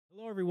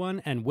Hello,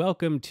 everyone, and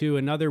welcome to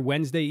another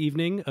Wednesday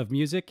evening of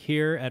music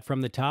here at From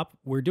the Top.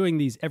 We're doing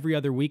these every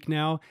other week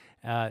now.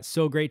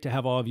 So great to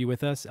have all of you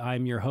with us.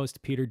 I'm your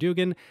host, Peter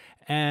Dugan,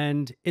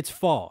 and it's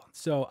fall.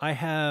 So I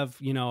have,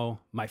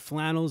 my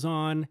flannels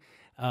on.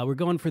 We're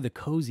going for the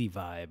cozy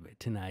vibe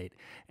tonight.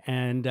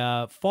 And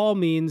fall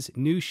means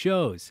new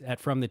shows at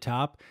From the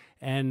Top,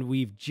 and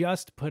we've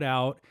just put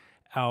out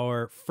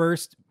our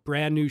first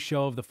brand new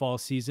show of the fall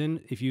season.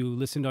 If you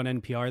listened on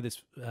NPR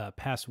this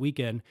past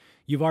weekend,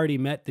 you've already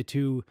met the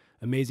two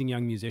amazing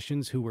young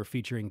musicians who we're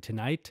featuring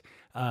tonight.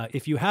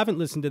 If you haven't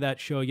listened to that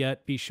show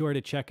yet, be sure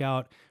to check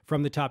out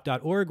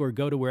fromthetop.org or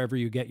go to wherever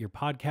you get your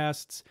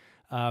podcasts.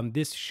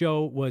 This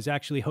show was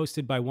actually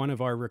hosted by one of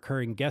our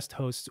recurring guest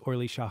hosts, �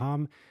々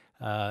𝘗𝑒𝐿,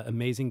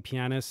 amazing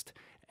pianist.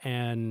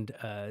 And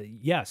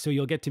so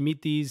you'll get to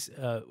meet these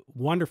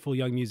wonderful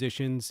young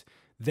musicians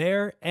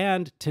there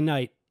and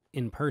tonight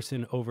in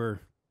person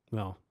over,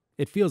 well,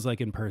 it feels like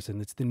in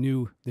person. It's the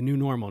new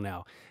normal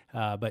now.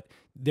 But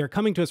they're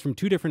coming to us from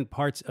two different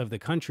parts of the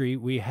country.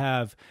 We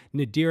have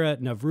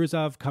Nadira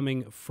Novruzov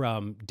coming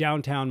from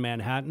downtown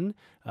Manhattan,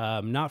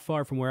 not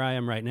far from where I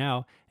am right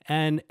now,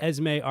 and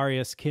Esme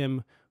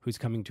Arias-Kim, who's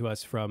coming to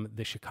us from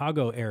the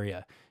Chicago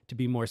area. To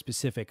be more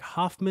specific,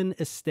 Hoffman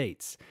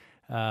Estates.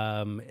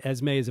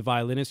 Esme is a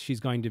violinist.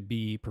 She's going to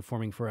be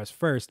performing for us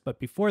first. But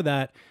before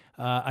that,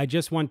 I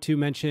just want to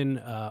mention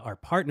our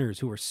partners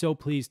who we're so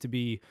pleased to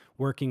be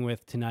working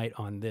with tonight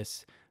on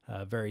this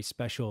very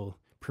special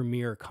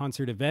premiere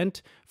concert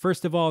event.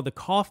 First of all, the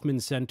Kaufman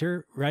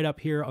Center, right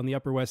up here on the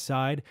Upper West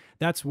Side.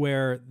 That's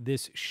where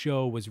this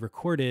show was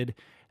recorded,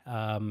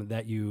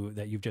 that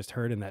you've just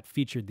heard, and that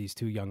featured these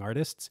two young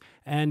artists.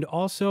 And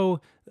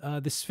also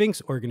the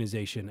Sphinx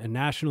Organization, a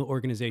national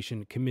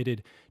organization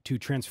committed to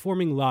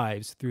transforming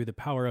lives through the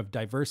power of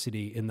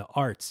diversity in the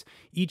arts.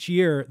 Each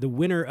year, the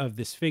winner of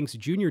the Sphinx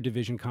Junior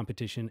Division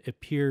competition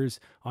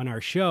appears on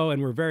our show,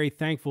 and we're very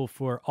thankful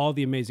for all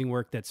the amazing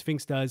work that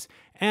Sphinx does.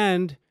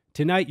 And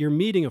tonight, you're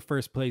meeting a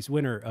first-place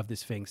winner of the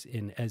Sphinx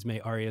in Esme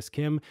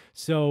Arias-Kim.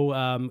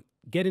 So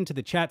get into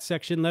the chat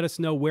section. Let us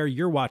know where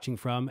you're watching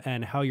from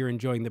and how you're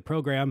enjoying the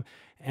program.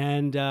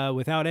 And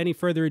without any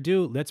further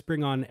ado, let's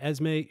bring on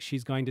Esme.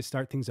 She's going to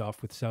start things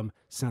off with some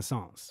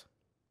Saint-Saëns.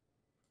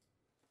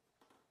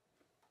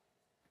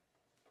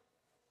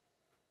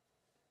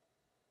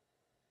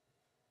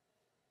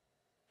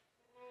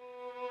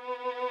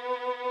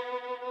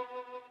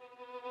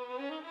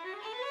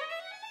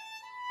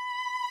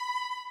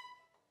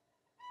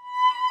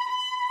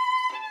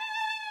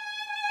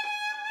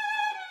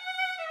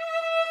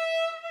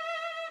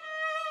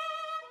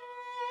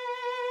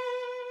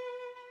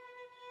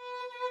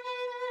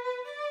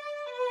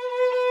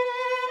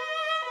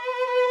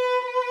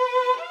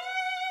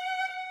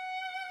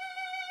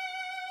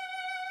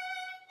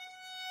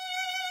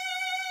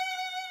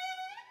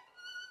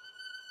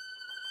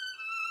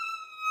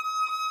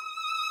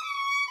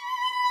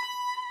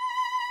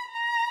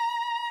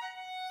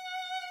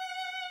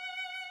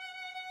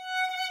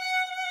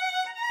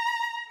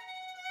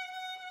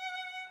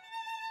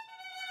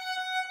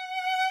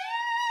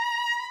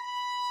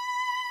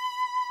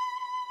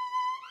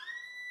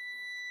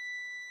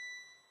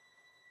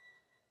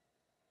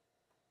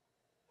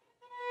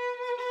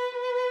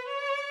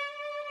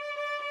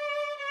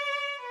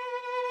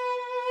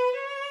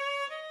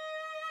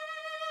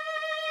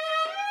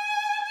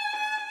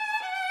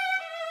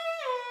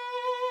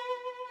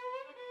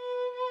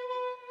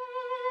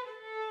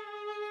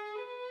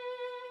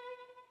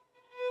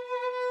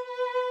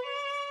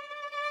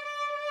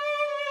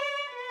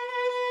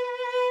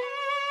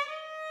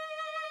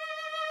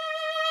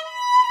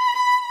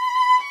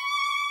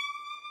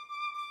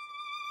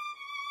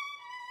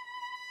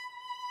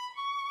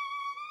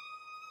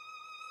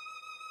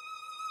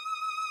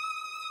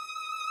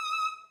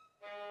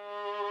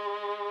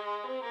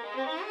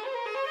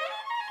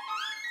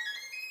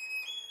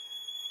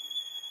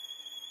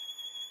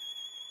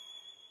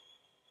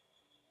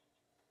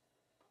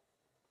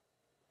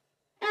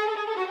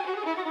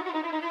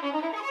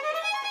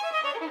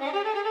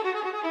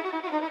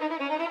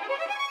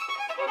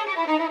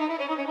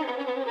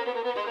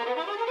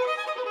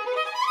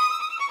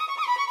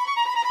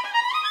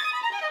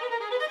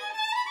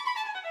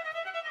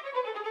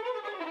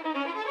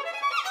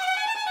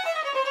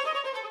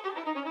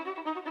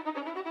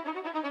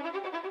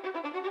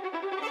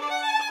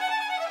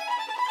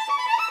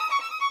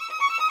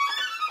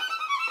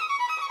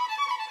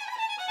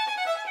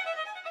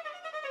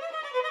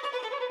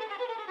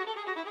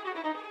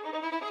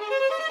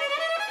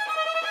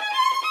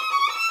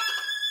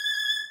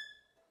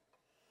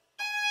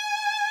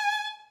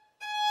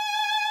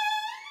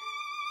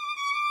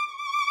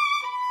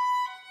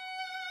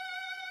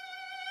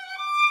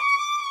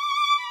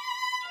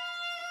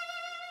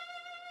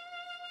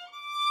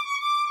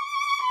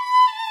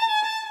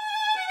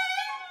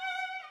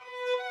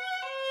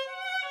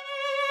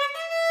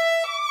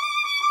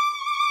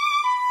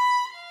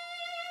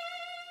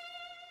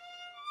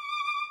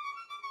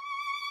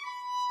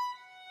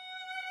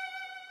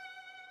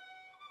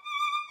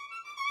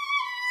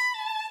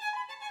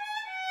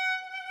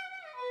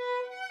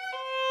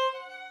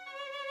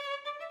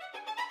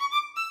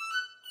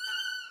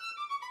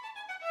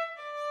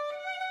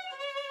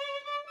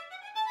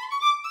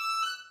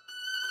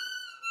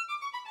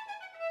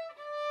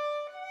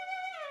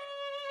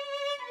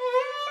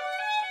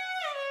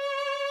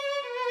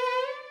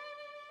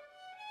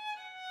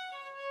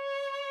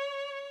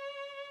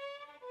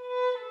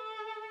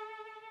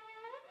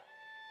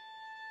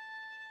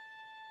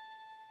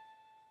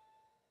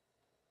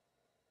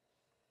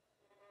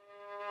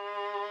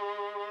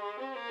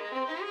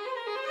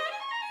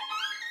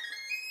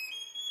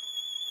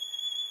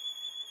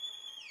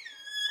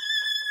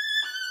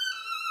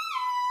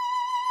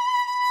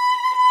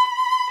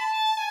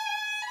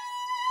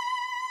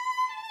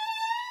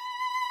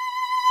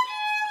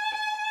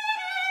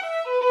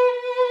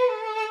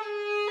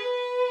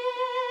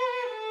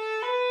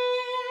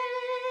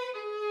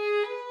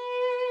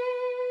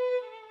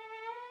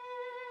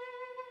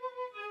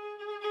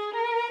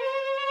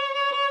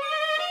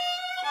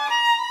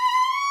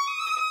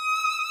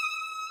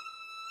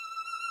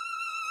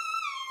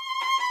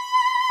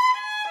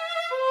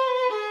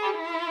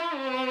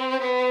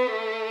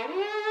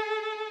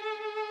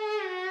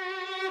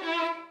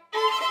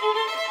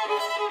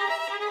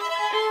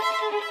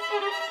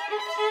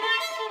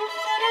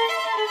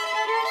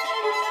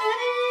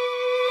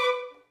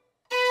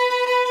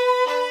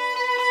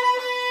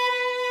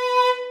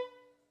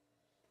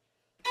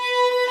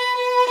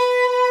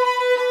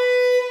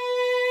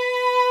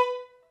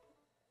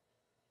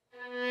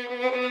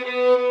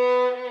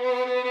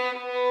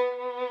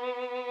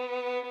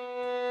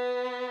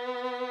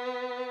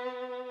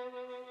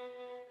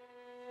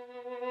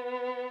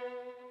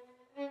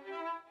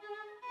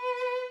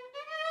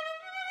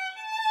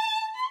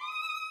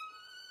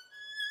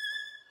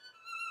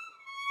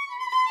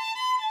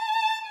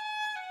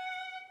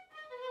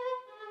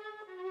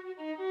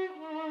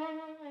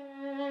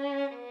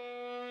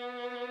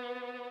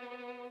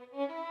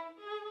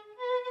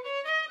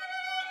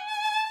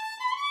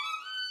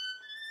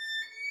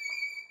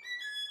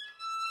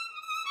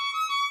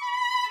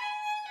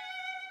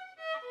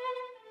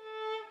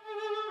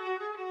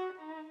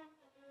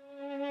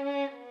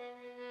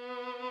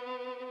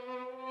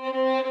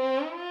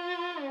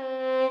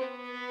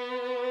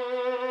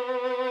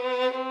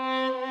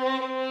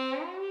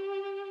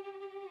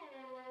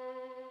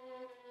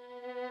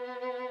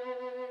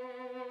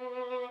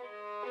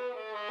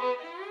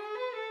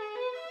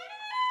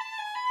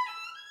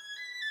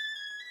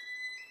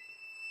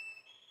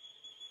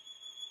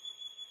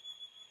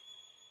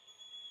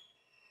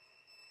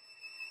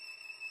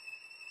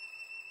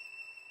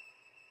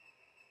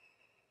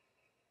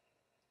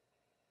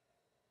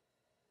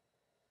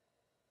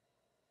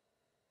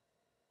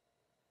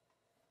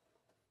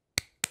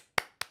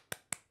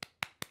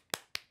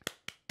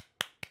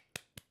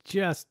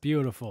 Just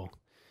beautiful.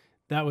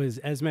 That was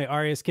Esme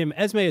Arias-Kim.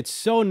 Esme, it's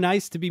so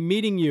nice to be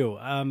meeting you.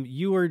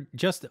 You were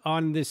just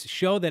on this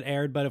show that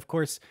aired, but of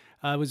course,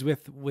 I was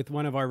with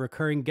one of our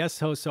recurring guest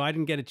hosts, so I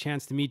didn't get a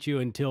chance to meet you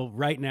until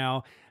right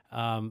now.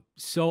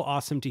 So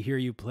awesome to hear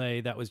you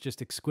play. That was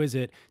just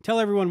exquisite. Tell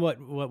everyone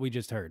what we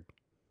just heard.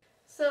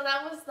 So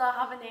that was the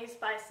𝐕𝐻𝐻𝐵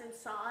by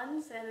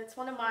Saint-Saëns, and it's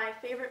one of my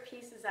favorite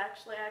pieces,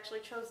 actually. I actually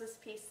chose this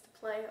piece to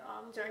play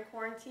during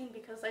quarantine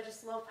because I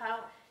just love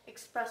how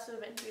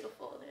expressive and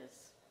beautiful it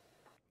is.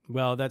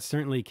 Well, that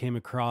certainly came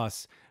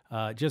across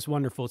just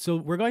wonderful. So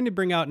we're going to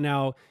bring out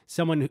now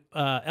someone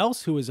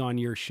else who was on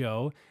your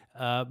show,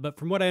 but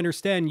from what I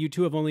understand, you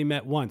two have only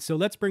met once. So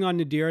let's bring on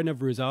Nadira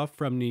Novruzov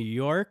from New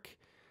York.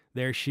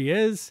 There she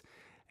is.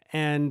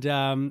 And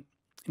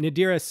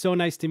Nadira, so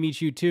nice to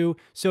meet you too.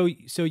 So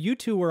you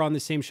two were on the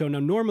same show. Now,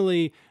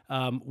 normally,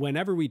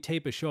 whenever we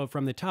tape a show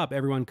From the Top,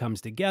 everyone comes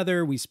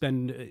together. We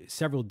spend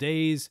several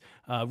days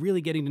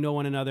really getting to know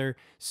one another.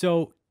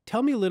 So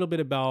tell me a little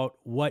bit about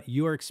what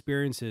your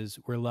experiences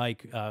were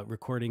like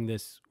recording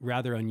this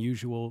rather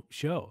unusual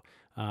show.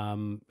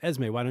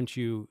 Esme, why don't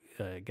you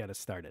get us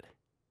started?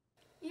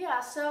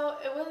 Yeah, so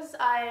it was,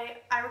 I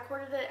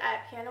recorded it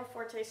at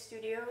Pianoforte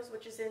Studios,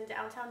 which is in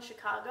downtown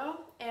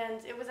Chicago,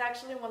 and it was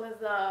actually one of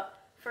the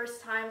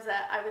first times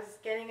that I was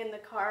getting in the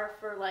car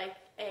for like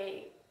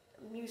a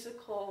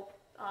musical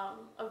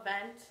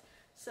event,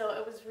 so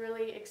it was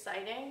really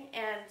exciting.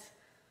 And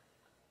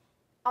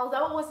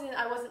although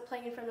I wasn't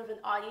playing in front of an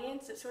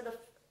audience, it sort of,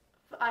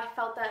 I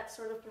felt that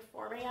sort of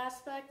performing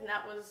aspect, and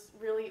that was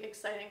really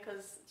exciting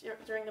because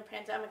during the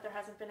pandemic there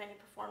hasn't been any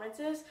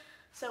performances.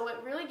 So it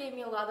really gave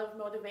me a lot of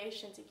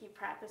motivation to keep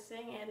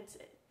practicing, and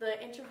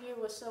the interview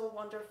was so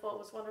wonderful. It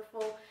was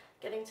wonderful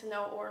getting to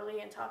know 𝘗𝘰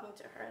and talking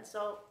to her, and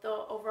so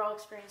the overall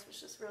experience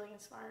was just really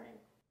inspiring.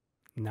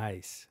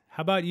 Nice.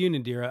 How about you,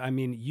 Nadira? I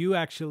mean, you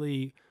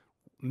actually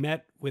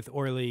met with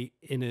𝘗𝘰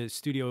in a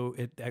studio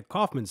at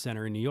Kaufman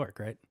Center in New York,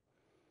 right?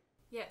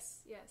 Yes.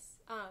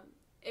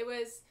 It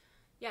was,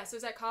 so it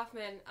was at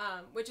Kaufman,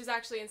 which is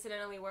actually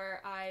incidentally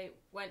where I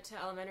went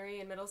to elementary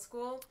and middle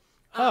school.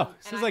 So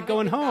it's like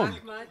going home.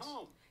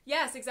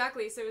 Yes,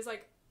 exactly. So it was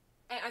like,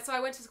 so I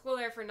went to school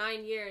there for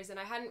 9 years, and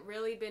I hadn't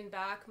really been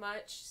back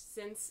much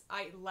since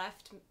I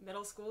left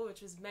middle school,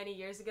 which was many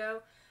years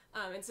ago.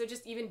 And so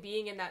just even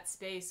being in that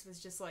space was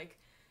just like,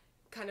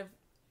 kind of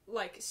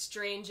like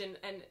strange and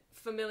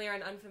familiar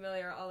and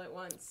unfamiliar all at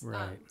once.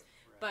 Right.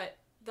 But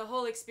the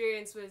whole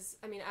experience was,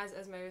 I mean, as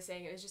Esme was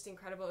saying, it was just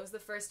incredible. It was the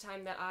first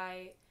time that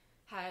I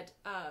had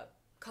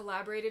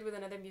collaborated with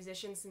another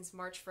musician since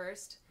March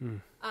 1st.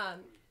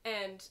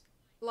 And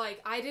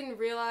like, I didn't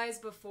realize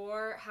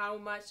before how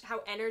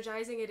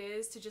energizing it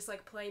is to just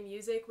like play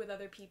music with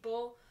other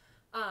people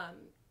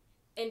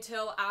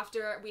until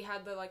after we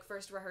had the like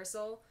first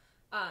rehearsal.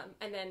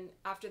 And then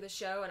after the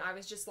show, and I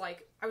was just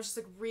like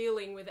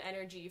reeling with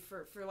energy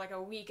for like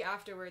a week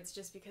afterwards,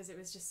 just because it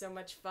was just so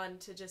much fun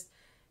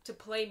to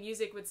play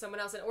music with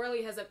someone else. And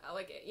𝘗𝘰 has a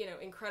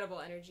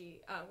incredible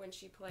energy when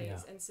she plays.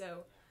 Yeah. And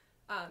so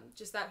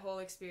just that whole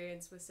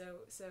experience was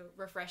so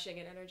refreshing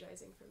and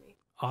energizing for me.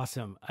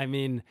 Awesome. I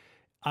mean,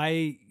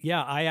 I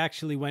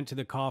actually went to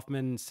the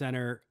Kaufman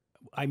Center.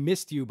 I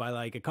missed you by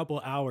like a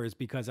couple hours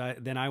because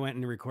then I went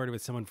and recorded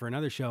with someone for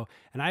another show,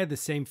 and I had the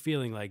same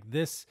feeling. Like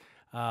this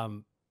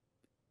we're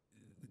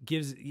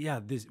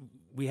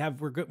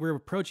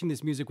approaching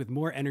this music with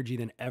more energy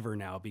than ever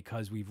now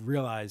because we've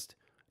realized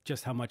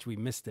just how much we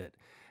missed it,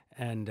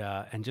 and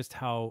just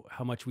how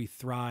much we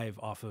thrive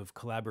off of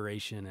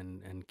collaboration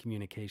and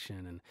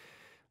communication. And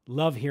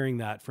love hearing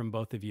that from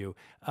both of you.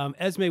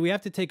 Esme, we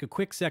have to take a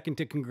quick second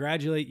to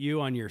congratulate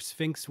you on your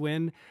Sphinx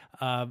win.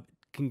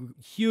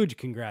 Huge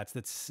congrats.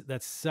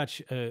 That's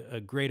such a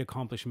great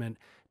accomplishment.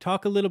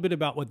 Talk a little bit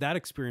about what that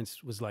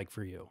experience was like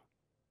for you.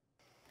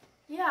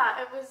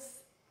 Yeah, it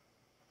was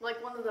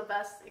like one of the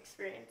best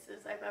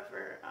experiences I've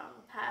ever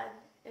had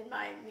in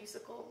my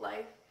musical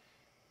life.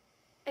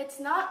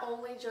 It's not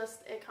only just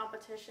a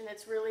competition,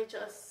 it's really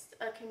just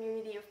a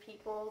community of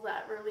people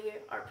that really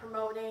are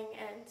promoting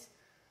and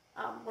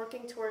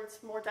working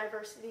towards more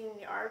diversity in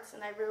the arts,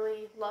 and I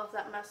really love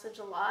that message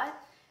a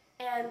lot.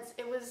 And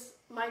it was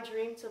my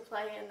dream to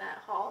play in that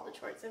hall,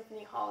 Detroit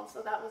Symphony Hall, and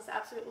so that was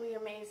absolutely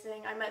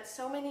amazing. I met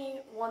so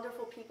many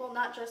wonderful people,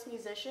 not just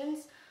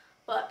musicians,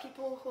 but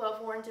people who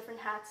have worn different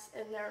hats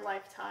in their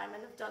lifetime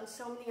and have done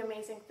so many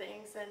amazing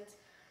things, and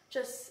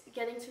just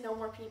getting to know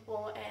more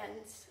people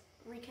and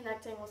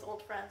reconnecting with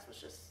old friends was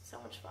just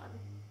so much fun.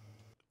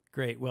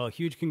 Great. Well,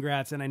 huge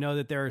congrats. And I know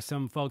that there are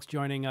some folks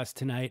joining us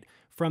tonight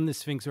from the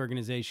Sphinx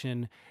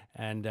Organization.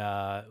 And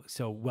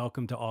so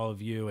welcome to all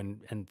of you.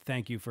 And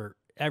thank you for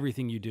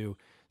everything you do.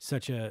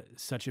 Such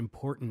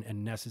important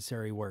and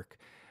necessary work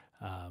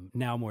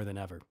now more than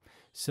ever.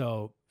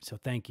 So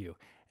thank you.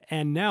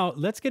 And now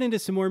let's get into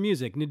some more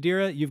music.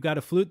 Nadira, you've got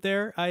a flute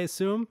there, I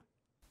assume?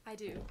 I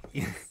do.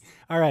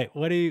 All right.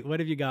 What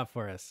have you got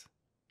for us?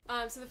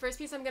 So the first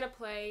piece I'm going to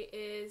play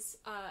is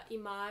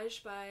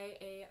Image by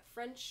a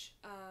French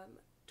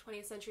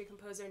 20th century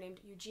composer named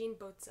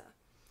𝐬𝐮𝐬𝐢𝐽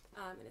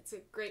And it's a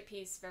great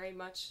piece, very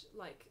much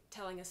like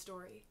telling a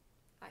story,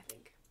 I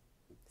think.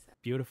 So.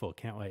 Beautiful.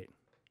 Can't wait.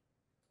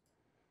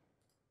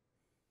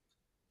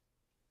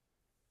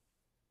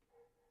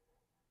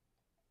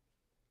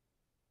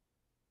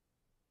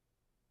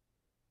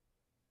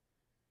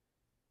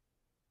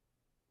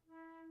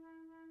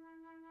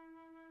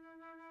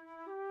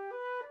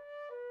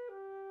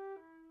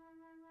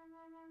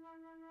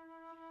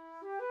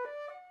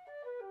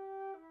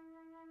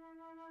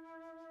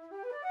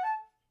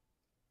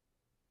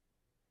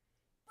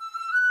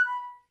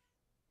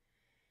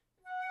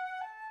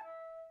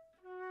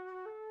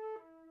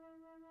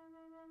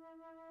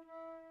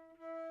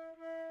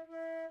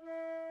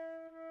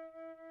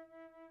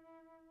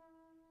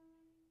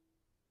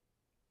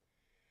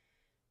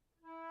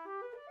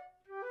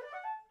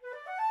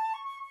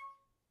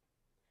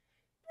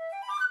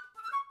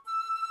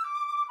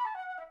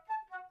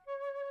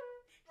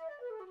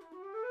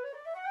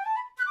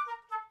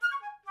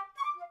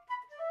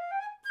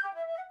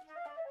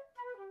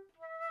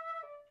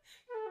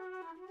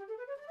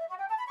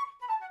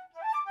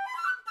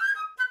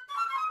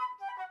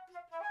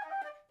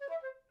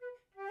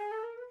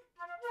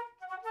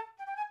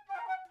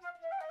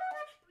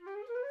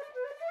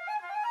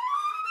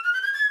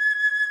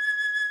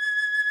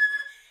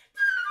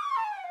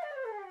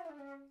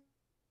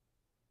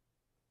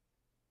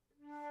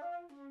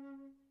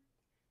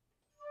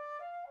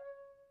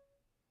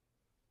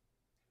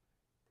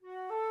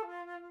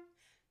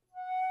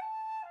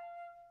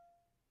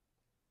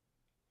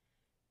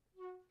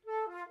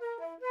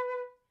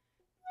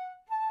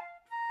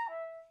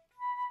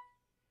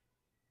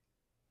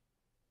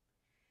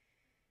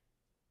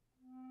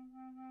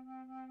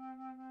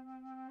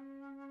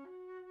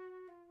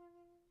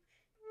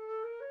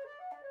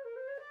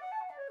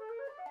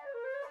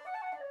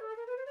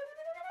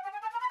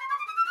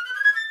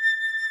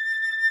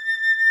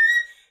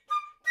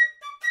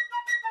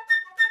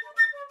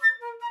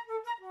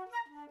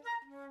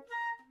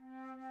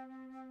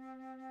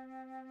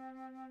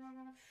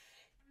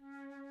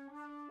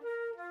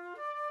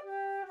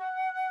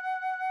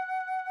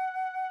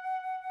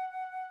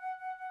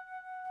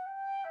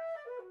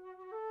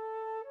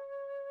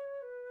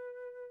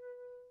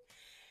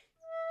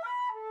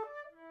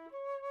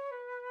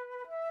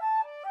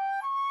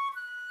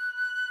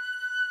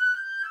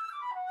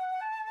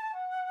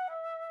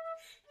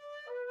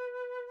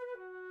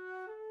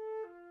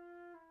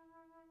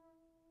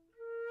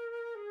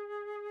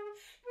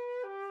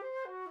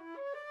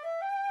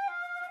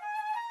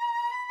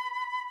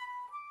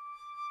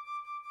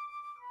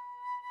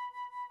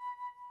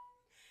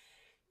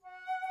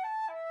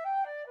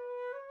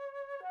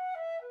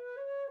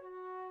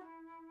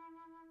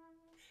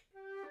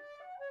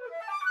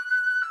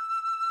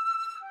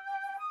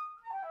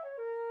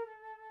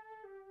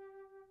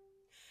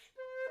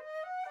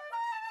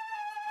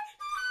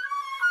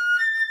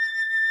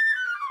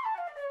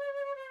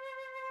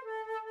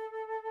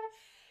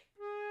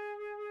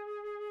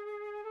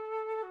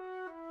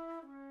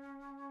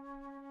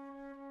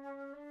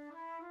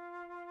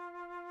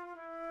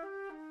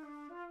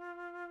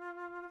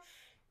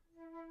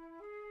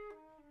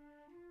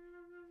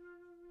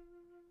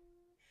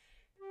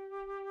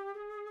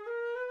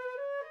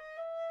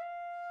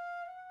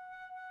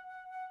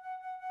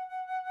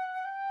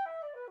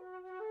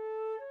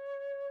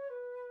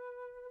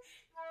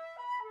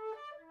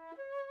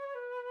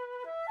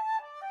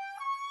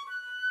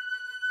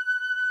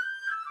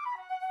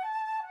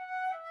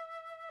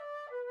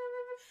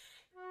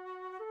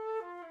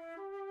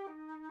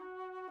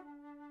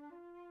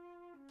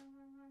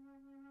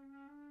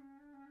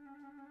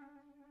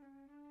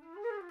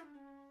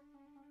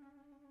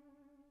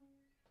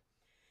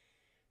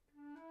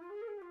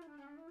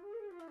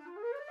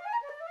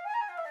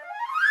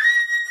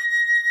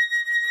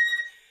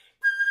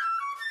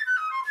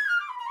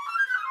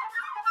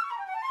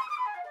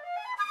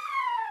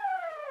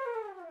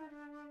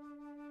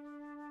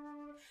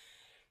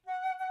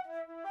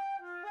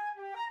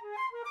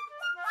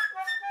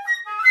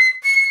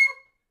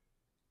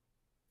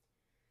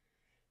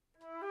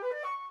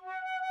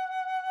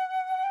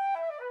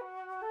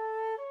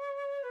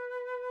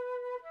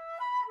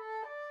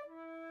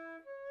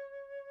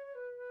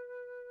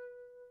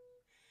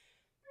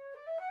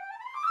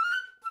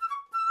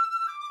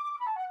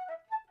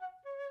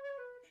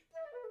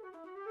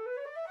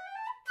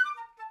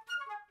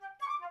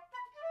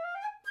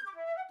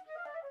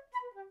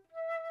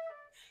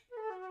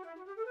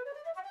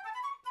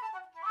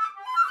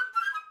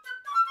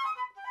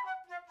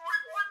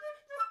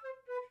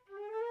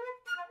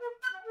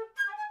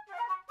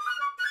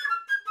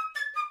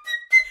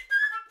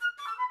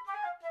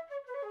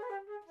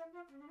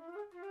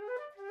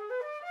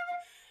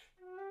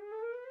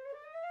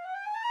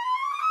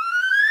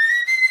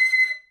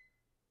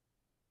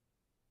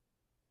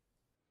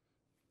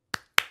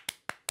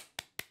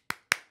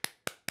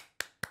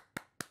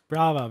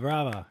 Brava,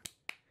 brava.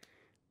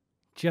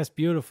 Just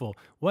beautiful.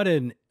 What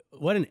an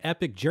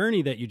epic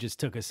journey that you just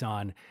took us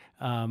on.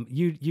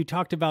 You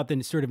talked about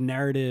the sort of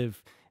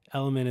narrative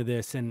element of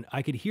this, and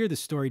I could hear the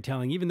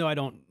storytelling, even though I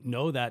don't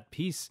know that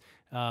piece.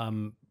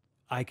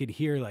 I could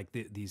hear like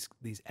these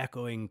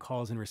echoing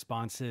calls and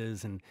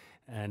responses,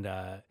 and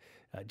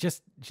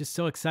just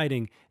so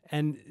exciting.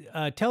 And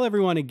tell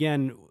everyone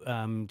again,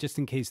 just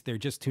in case they're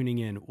just tuning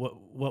in,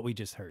 what we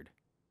just heard.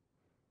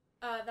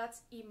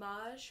 That's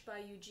Image by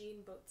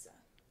Eugene Botza.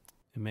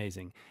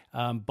 Amazing.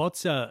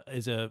 Botza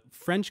is a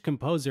French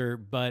composer,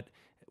 but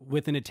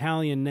with an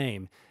Italian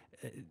name.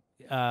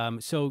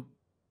 So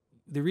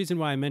the reason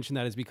why I mention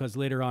that is because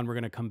later on we're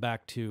going to come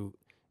back to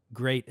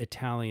great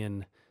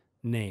Italian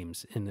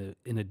names in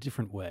a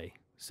different way.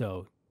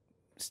 So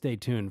stay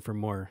tuned for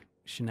more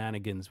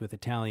shenanigans with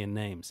Italian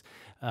names.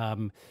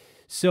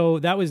 So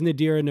that was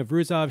Nadira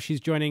Novruzov.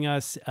 She's joining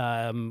us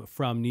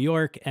from New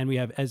York, and we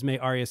have Esme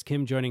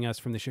Arias-Kim joining us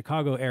from the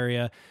Chicago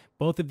area.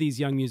 Both of these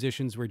young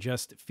musicians were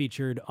just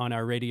featured on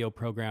our radio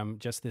program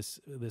just this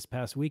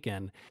past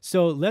weekend.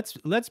 So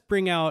let's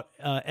bring out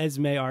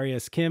Esme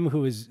Arias-Kim,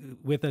 who was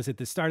with us at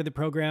the start of the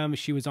program.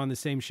 She was on the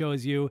same show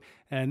as you,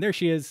 and there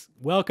she is.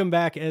 Welcome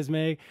back,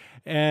 Esme.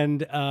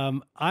 And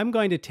I'm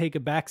going to take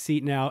a back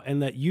seat now and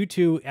let you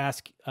two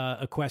ask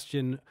a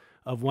question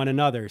of one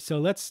another. So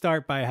let's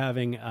start by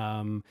having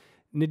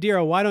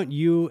Nadira, why don't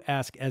you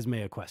ask Esme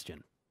a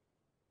question?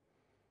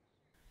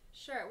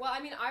 Sure. Well,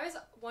 I mean, I was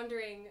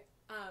wondering,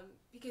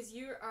 because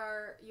you're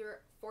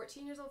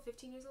 14 years old,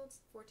 15 years old,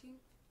 14?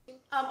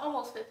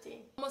 Almost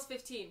 15. Almost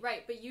 15,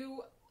 right. But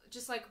you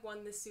just like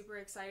won this super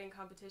exciting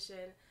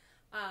competition.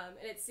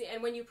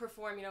 And when you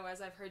perform, you know,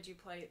 as I've heard you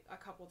play a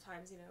couple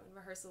times, you know, in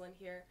rehearsal and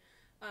here,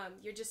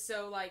 you're just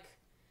so like,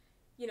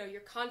 you know,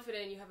 you're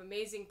confident, you have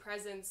amazing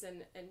presence,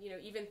 and you know,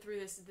 even through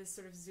this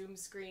sort of Zoom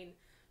screen.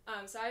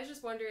 So I was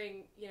just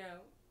wondering, you know,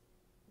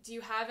 do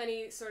you have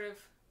any sort of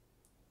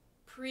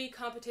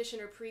pre-competition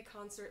or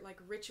pre-concert like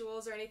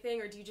rituals or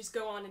anything, or do you just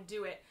go on and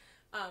do it?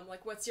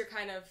 Like what's your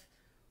I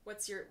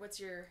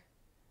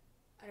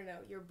don't know,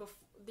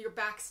 your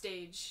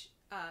backstage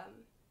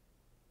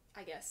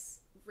I guess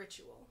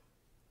ritual?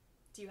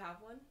 Do you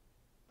have one?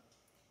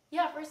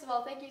 Yeah, first of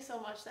all, thank you so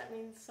much. That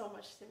means so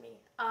much to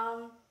me.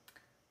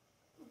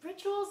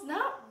 Rituals,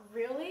 not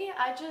really.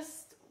 I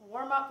just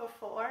warm up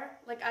before.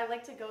 Like, I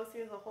like to go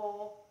through the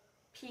whole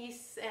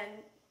piece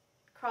and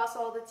cross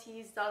all the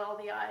T's, dot all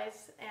the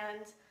I's.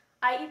 And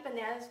I eat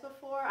bananas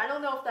before. I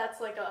don't know if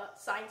that's like a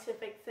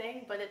scientific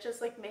thing, but it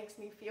just like makes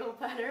me feel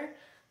better.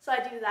 So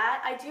I do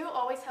that. I do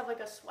always have like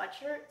a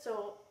sweatshirt.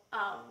 So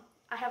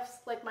I have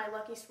like my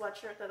lucky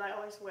sweatshirt that I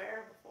always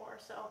wear before.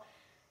 So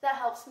that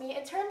helps me.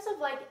 In terms of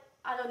like,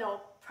 I don't know,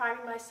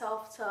 priming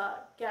myself to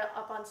get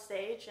up on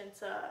stage and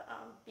to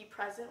be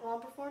present while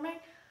I'm performing,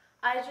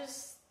 I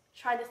just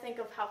try to think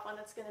of how fun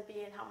it's going to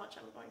be and how much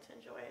I'm going to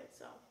enjoy it.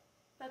 So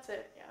that's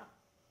it, yeah.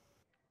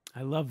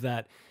 I love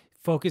that.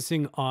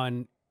 Focusing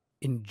on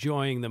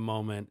enjoying the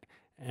moment.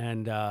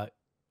 And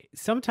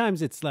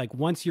sometimes it's like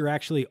once you're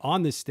actually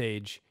on the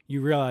stage,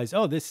 you realize,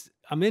 oh,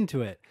 I'm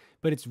into it.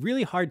 But it's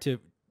really hard to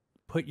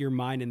put your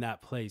mind in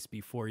that place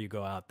before you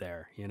go out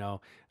there, you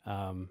know?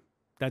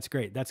 That's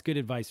great. That's good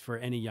advice for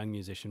any young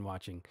musician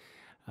watching.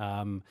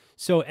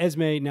 So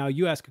Esme, now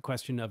you ask a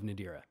question of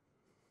Nadira.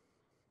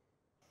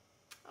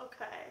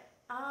 Okay.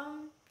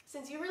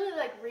 Since you really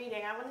like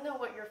reading, I want to know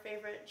what your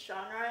favorite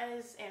genre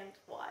is and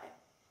why.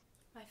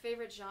 My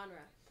favorite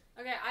genre.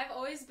 Okay, I've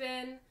always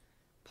been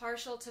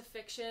partial to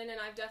fiction,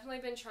 and I've definitely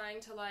been trying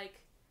to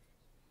like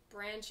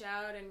branch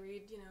out and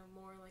read, you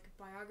know, more like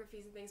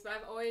biographies and things, but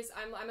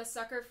I'm a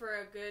sucker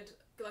for a good,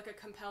 like a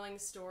compelling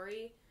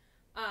story.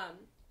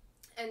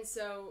 And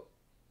so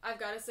I've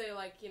got to say,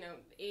 like, you know,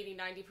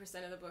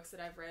 80-90% of the books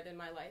that I've read in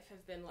my life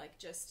have been like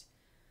just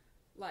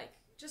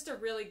a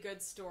really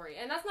good story.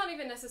 And that's not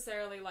even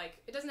necessarily like,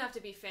 it doesn't have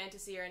to be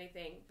fantasy or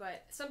anything,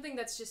 but something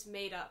that's just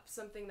made up,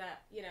 something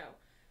that, you know,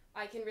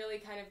 I can really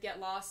kind of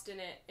get lost in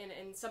it,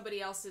 in somebody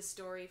else's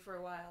story for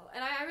a while.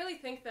 And I really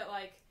think that,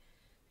 like,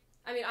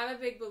 I mean, I'm a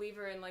big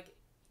believer in like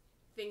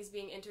things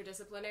being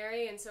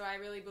interdisciplinary, and so I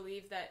really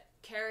believe that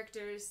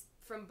characters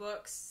from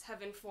books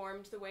have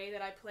informed the way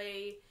that I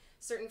play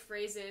certain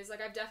phrases. Like,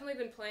 I've definitely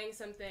been playing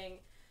something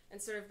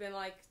and sort of been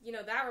like, you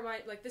know,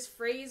 this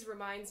phrase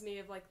reminds me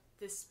of like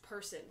this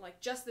person, like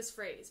just this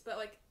phrase. But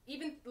like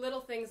even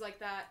little things like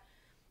that,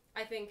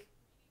 I think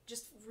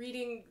just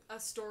reading a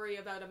story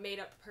about a made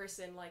up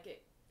person,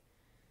 like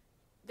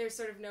there's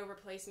sort of no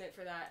replacement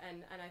for that.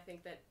 And I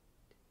think that,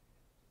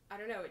 I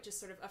don't know, it just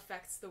sort of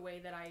affects the way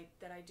that I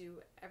do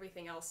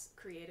everything else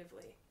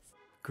creatively.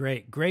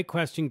 Great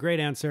question. Great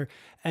answer.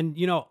 And,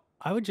 you know,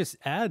 I would just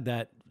add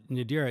that,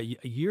 Nadira,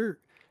 you're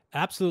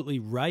absolutely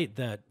right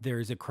that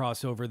there's a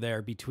crossover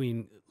there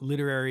between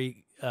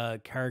literary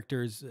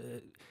characters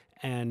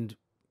and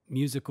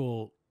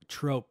musical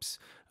tropes,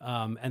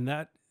 and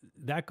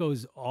that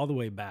goes all the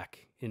way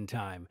back in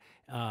time.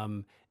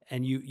 And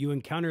you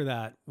encounter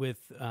that with,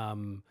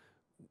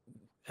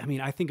 I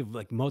mean, I think of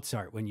like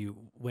Mozart when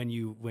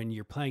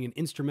you're playing an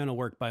instrumental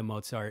work by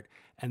Mozart,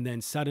 and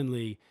then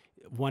suddenly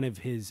one of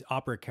his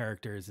opera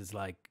characters is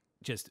like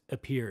just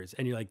appears,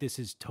 and you're like, this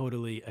is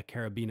totally a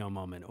Cherubino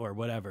moment or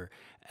whatever.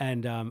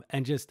 And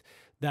just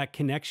that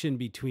connection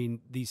between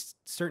these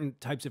certain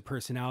types of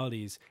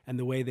personalities and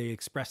the way they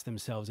express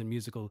themselves in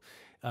musical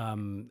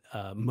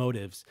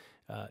motives,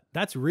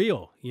 that's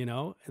real, you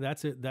know.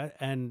 That's it.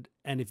 And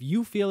if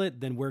you feel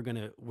it, then we're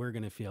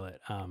gonna feel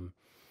it.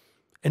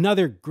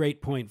 Another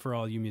great point for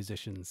all you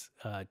musicians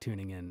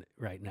tuning in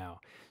right now.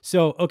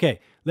 So, okay,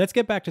 let's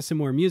get back to some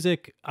more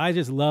music. I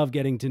just love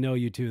getting to know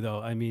you two,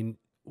 though. I mean,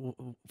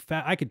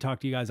 I could talk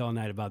to you guys all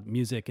night about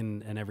music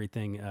and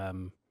everything.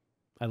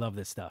 I love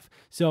this stuff.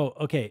 So,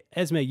 okay,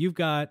 Esme, you've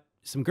got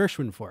some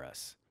Gershwin for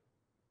us.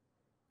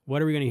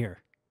 What are we going to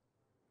hear?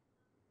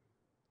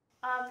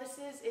 This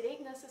is It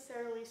Ain't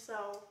Necessarily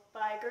So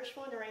by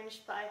Gershwin,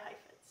 arranged by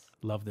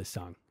𝐻𝐻𝐻𝐻. Love this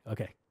song.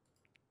 Okay.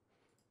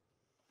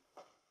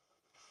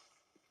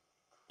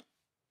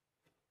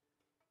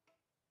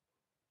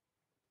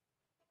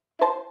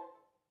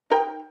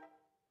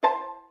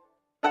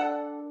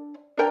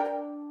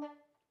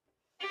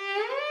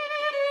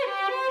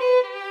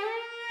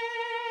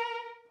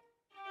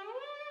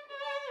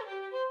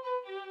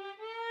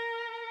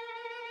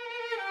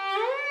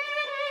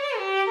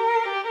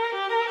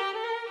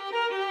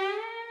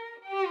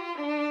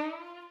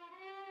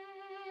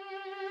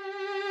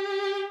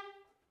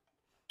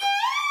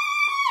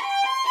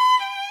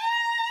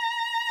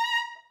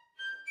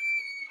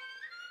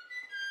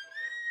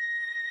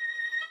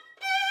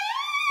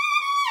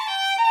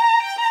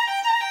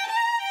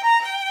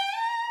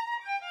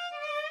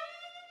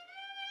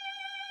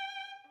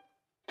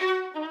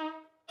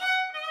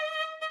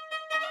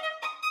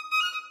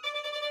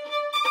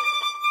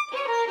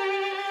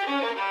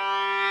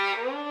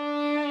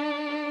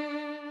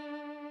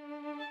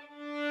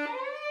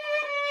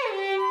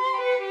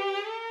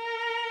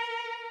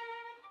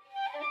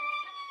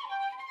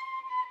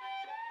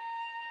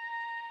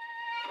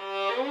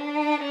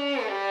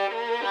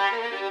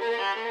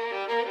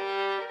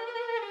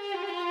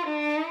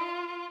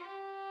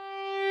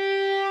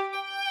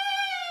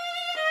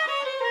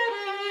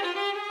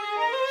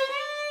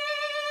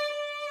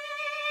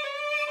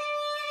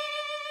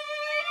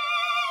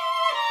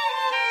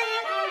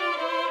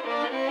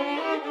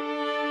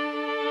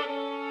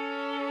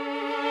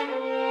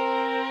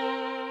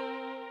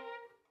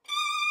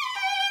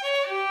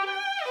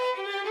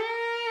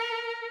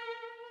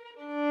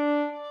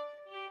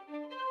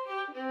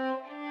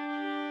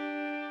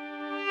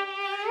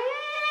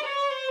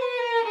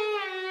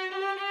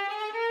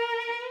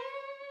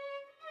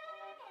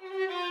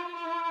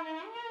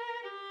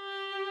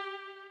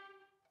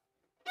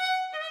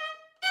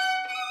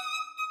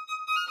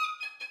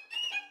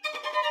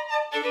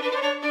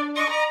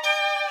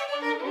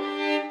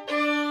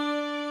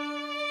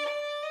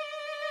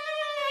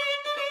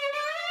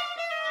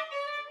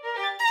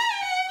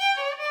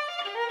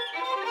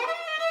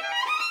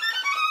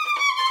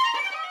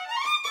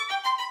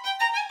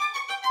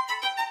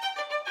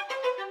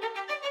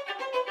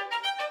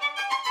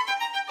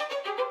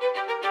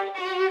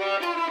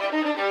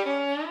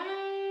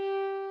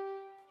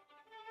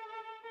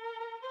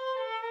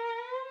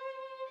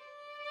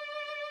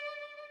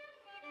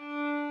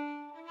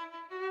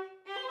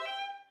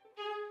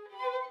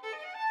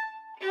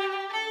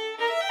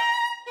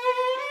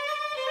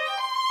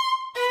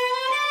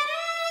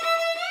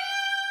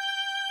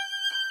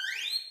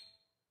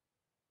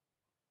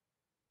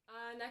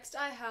 Next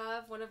I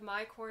have one of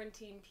my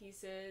quarantine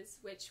pieces,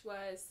 which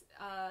was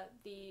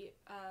the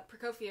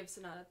Prokofiev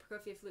Sonata,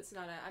 Prokofiev Flute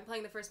Sonata. I'm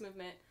playing the first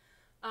movement,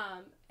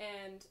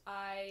 and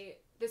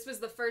this was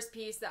the first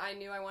piece that I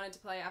knew I wanted to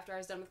play after I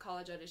was done with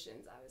college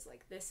auditions. I was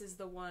like, this is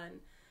the one,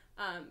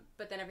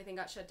 but then everything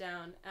got shut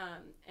down,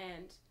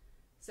 and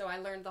so I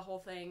learned the whole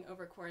thing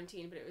over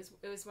quarantine, but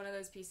it was one of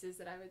those pieces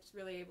that I was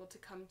really able to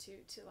come to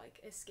like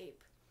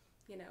escape,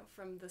 you know,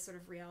 from the sort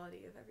of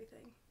reality of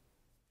everything.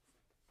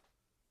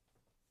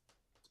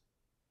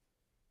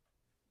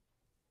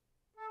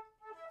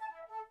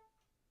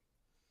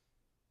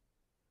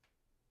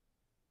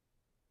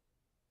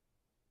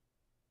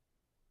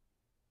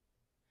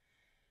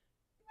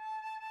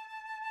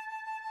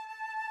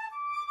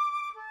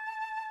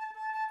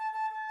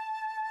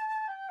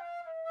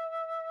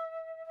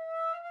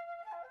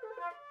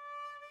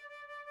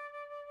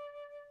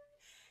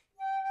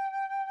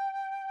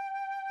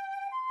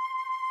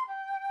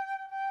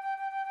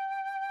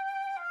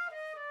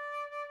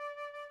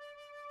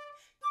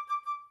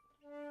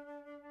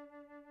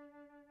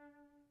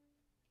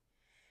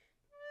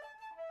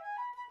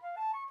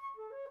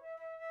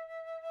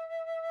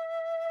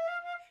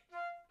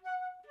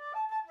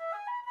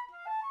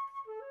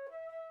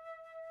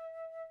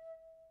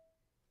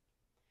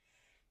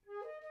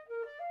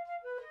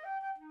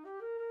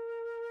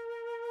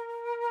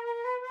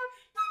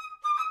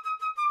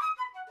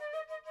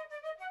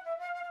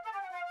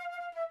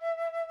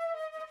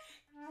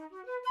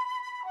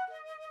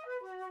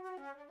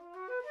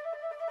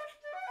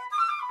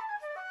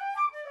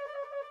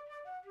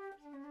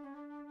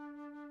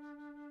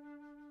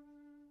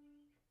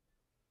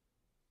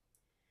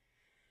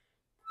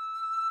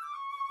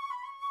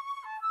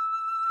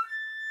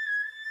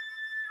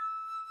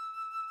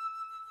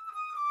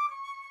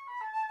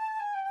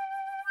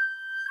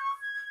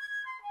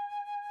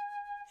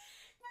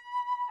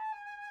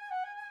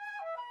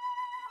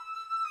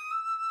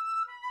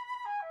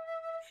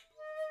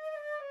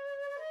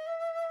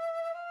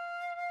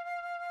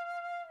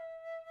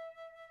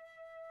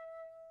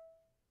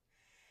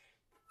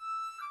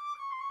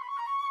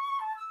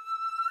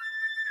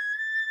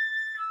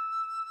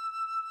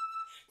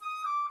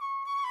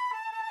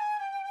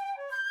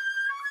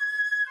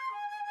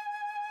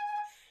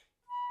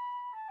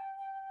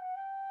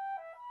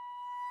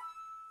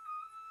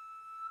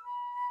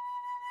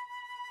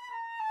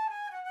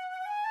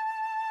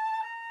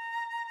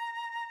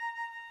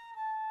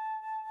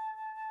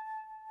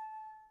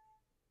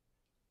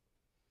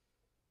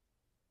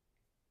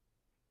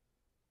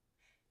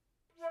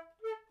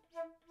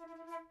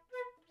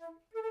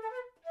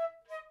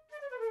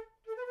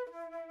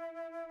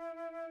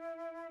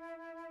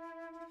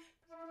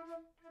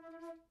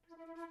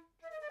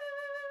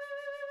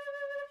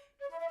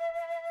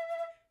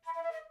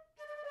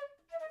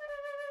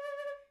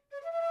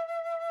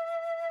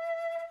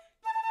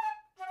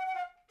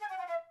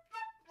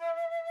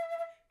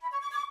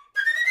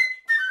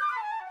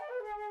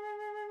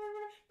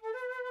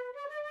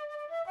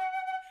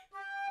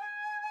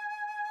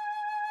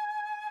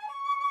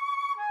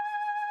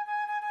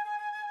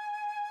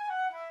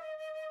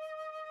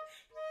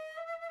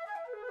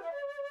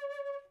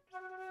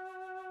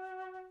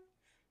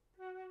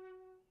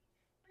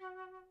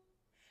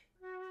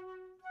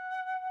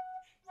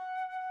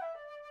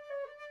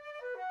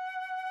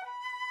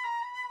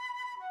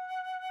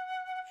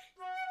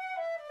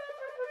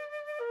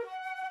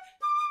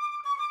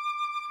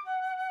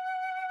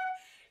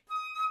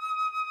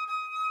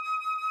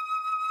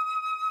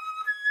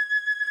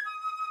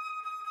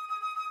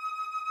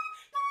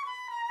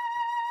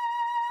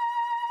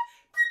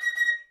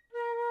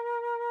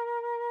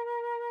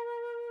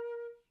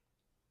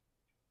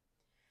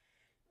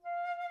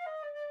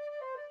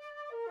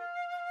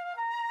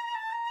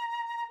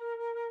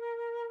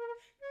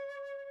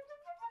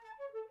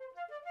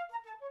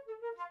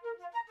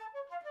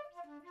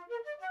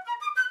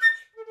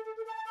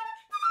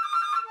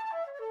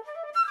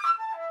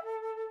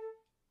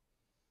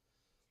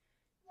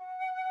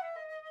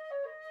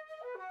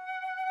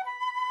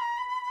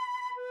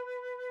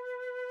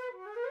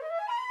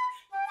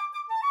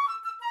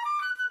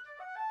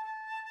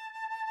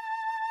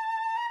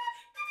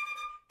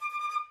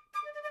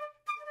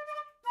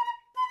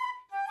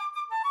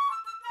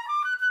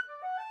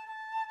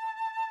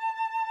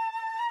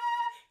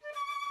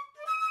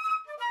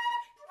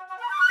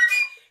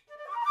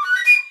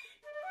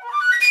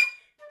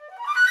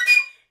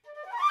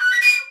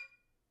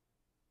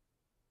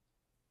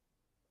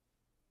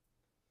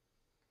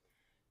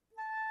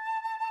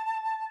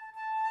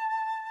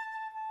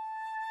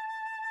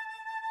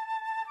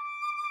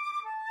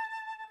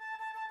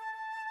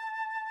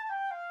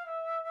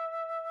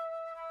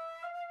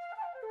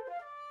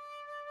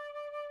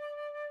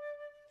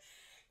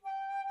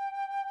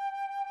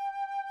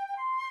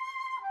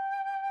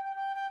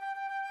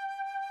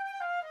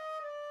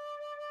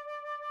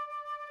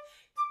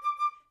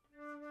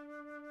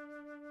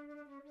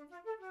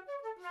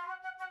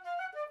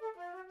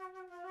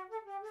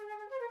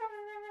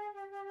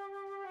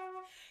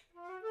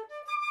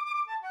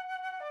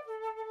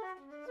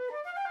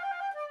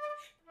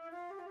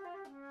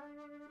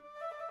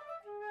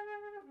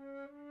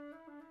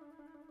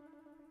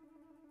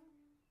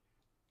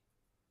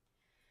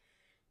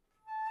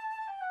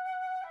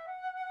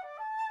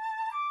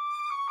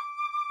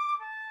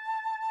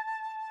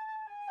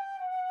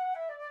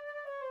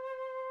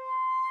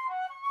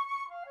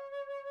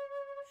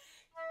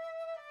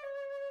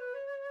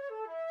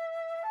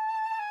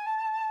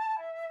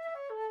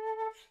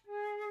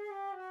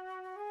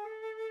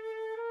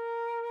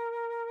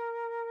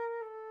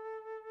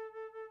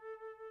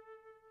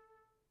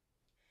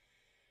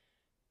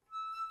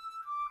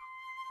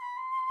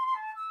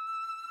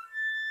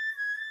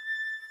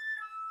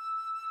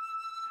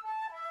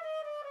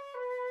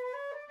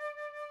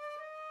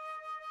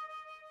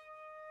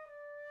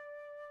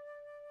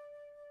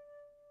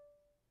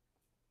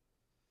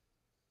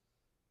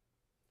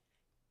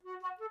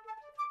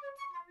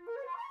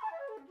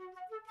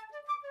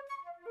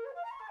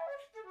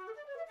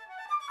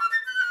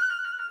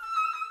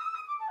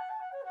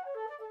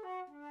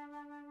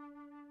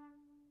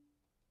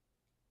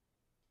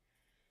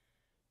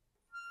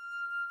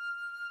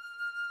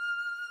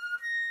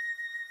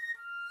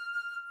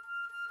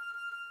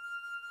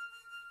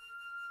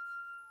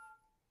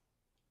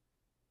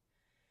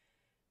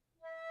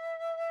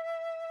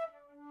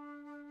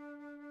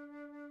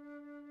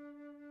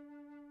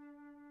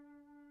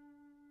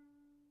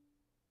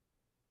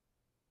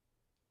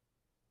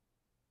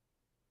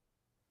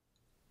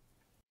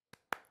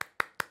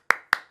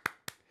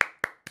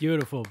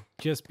 Beautiful,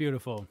 just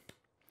beautiful.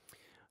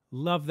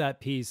 Love that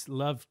piece.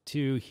 Love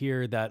to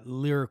hear that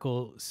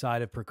lyrical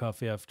side of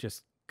Prokofiev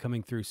just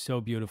coming through so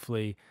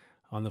beautifully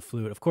on the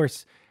flute. Of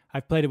course,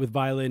 I've played it with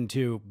violin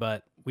too,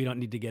 but we don't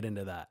need to get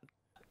into that.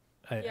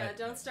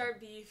 Don't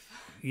start beef.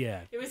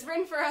 Yeah. It was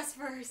written for us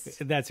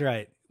first. That's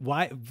right.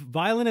 Why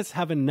violinists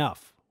have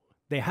enough?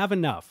 They have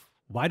enough.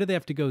 Why do they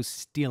have to go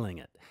stealing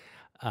it?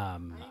 I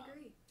agree.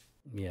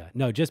 Yeah.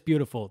 No, just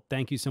beautiful.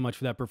 Thank you so much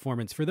for that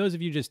performance. For those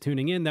of you just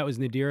tuning in, that was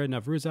Nadira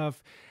Novruzov,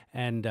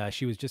 and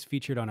she was just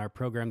featured on our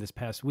program this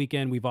past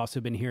weekend. We've also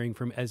been hearing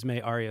from Esme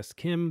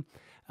Arias-Kim,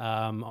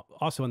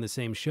 also on the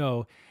same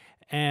show.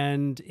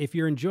 And if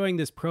you're enjoying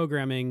this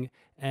programming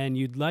and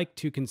you'd like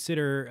to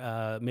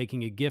consider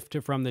making a gift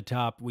to From the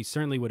Top, we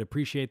certainly would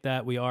appreciate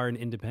that. We are an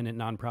independent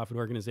nonprofit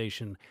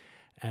organization,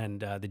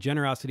 and the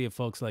generosity of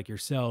folks like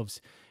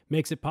yourselves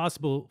makes it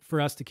possible for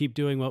us to keep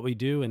doing what we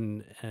do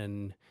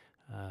and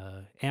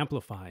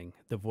amplifying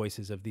the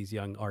voices of these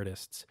young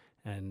artists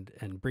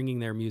and bringing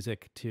their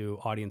music to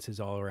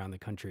audiences all around the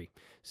country.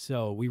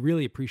 So we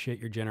really appreciate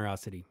your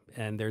generosity.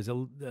 And there's a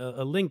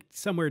link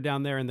somewhere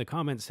down there in the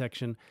comments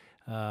section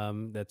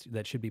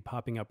that should be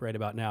popping up right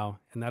about now,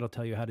 and that'll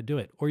tell you how to do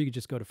it. Or you can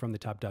just go to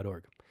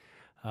fromthetop.org.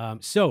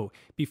 So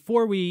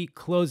before we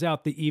close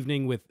out the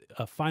evening with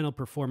a final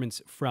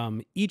performance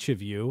from each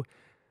of you,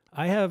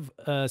 I have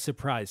a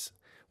surprise,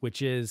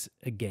 which is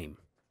a game,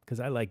 because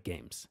I like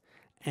games.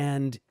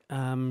 And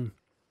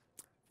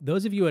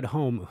those of you at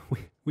home,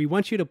 we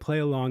want you to play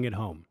along at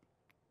home,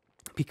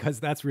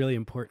 because that's really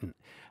important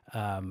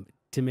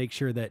to make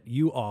sure that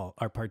you all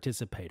are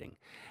participating.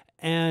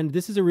 And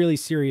this is a really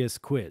serious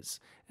quiz.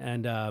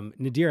 And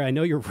Nadira, I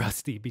know you're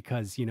rusty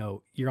because, you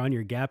know, you're on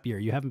your gap year.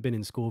 You haven't been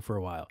in school for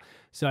a while.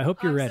 So I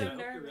hope you're ready. I'm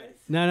so nervous.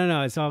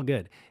 No, it's all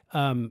good.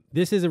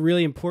 This is a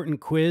really important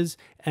quiz,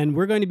 and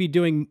we're going to be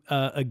doing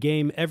a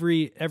game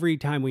every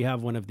time we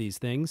have one of these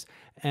things,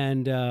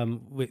 and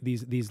with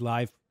these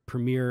live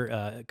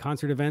premiere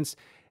concert events.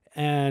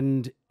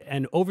 And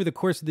over the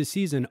course of the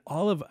season,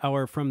 all of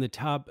our From the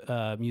Top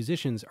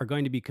musicians are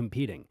going to be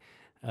competing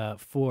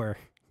for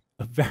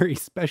a very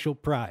special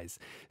prize.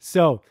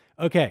 So,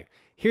 okay,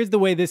 here's the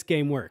way this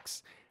game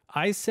works.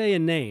 I say a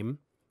name,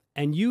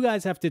 and you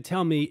guys have to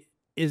tell me,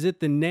 is it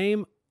the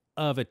name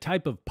of a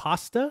type of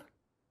pasta,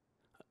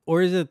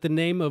 or is it the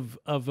name of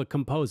a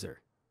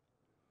composer?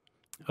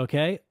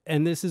 Okay,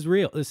 and this is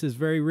real. This is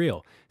very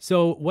real.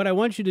 So what I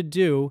want you to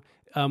do,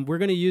 we're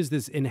going to use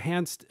this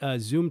enhanced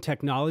Zoom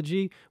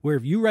technology, where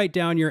if you write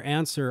down your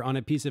answer on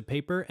a piece of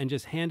paper and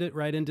just hand it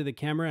right into the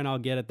camera, and I'll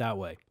get it that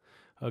way.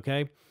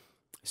 Okay?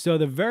 So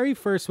the very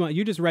first one,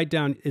 you just write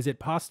down, is it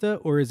pasta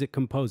or is it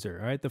composer?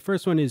 All right. The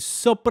first one is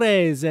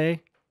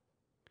sorprese.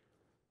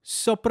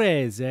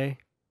 Sorprese.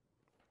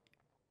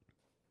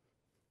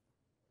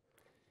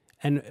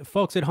 And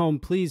folks at home,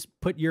 please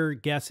put your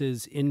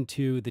guesses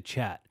into the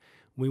chat.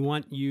 We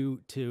want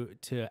you to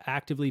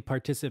actively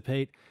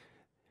participate.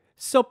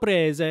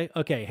 Sorprese.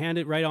 Okay, hand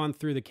it right on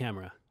through the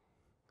camera.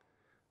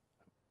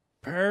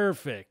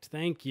 Perfect.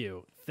 Thank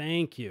you.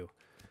 Thank you.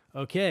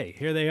 Okay,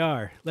 here they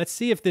are. Let's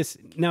see if this...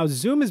 Now,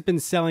 Zoom has been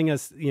selling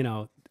us, you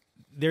know...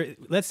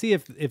 Let's see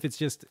if it's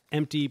just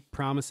empty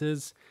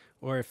promises,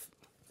 or if...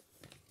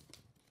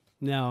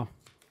 No.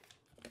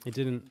 It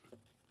didn't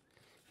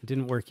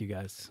work, you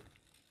guys.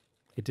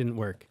 It didn't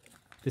work.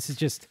 This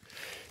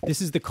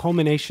is the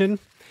culmination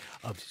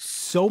of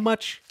so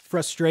much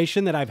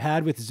frustration that I've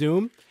had with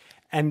Zoom,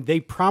 and they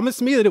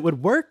promised me that it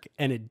would work,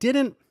 and it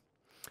didn't.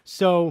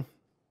 So,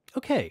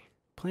 okay,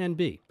 plan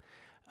B.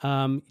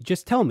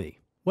 Just tell me.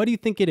 What do you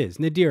think it is?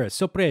 Nadira,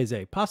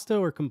 sorprese, pasta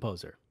or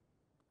composer?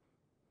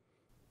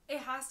 It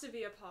has to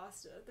be a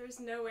pasta. There's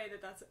no way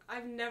that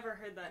I've never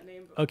heard that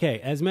name before. Okay,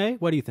 Esme,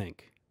 what do you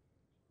think?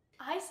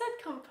 I said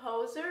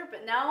composer,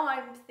 but now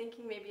I'm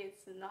thinking maybe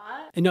it's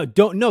not. No,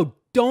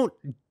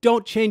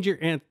 don't change your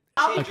answer.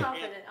 I'll be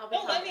confident.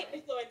 Don't let me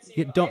influence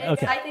you.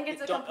 Okay. I think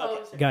it's a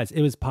composer. Okay. Guys,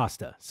 it was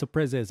pasta.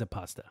 Sorprese is a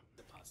pasta.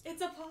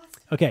 It's a pasta.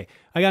 Okay,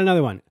 I got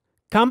another one.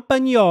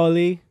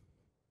 Campagnoli.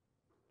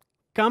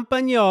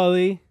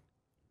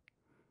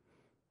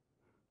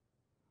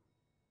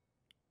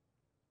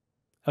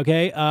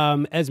 Okay,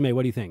 Esme,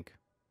 what do you think?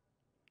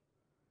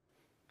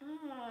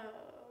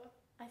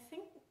 I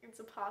think it's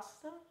a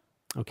pasta.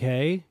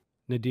 Okay,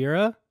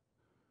 Nadira?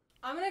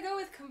 I'm going to go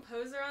with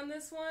composer on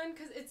this one,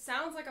 because it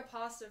sounds like a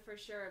pasta for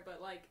sure,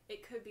 but, like,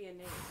 it could be a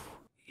name.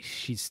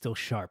 She's still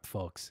sharp,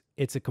 folks.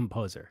 It's a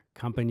composer.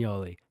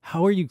 Campagnoli.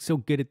 How are you so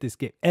good at this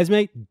game?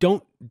 Esme,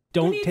 don't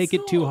take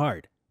it too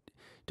hard.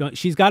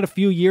 She's got a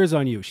few years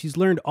on you. She's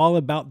learned all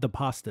about the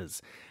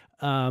pastas.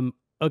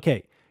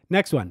 Okay,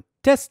 next one.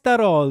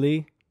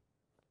 Testaroli.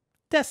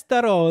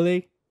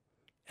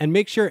 And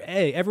make sure,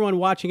 hey, everyone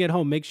watching at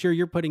home, make sure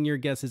you're putting your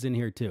guesses in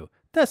here too.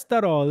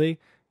 Testaroli.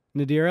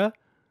 Nadira?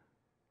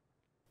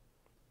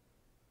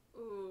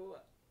 Ooh,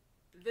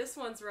 this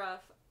one's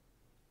rough.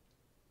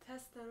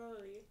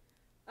 Testaroli.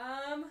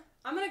 I'm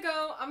gonna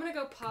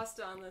go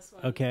pasta on this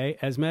one. Okay,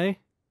 Esme?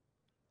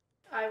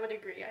 I would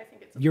agree. I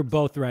think it's a You're pasta.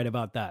 both right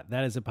about that.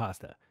 That is a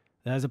pasta.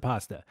 That's a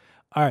pasta.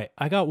 All right,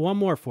 I got one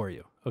more for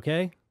you,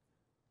 okay?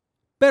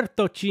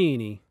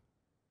 Bertoncini.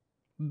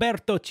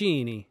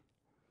 Bertoncini.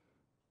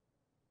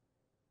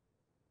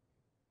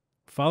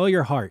 Follow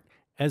your heart.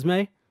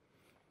 Esme?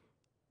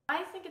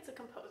 I think it's a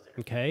composer.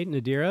 Okay,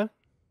 Nadira?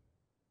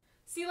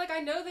 See, like, I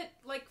know that,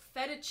 like,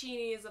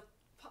 fettuccine is a,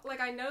 like,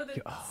 I know that,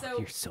 so...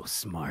 You're so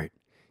smart.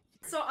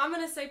 So I'm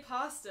going to say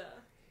pasta.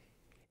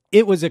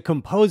 It was a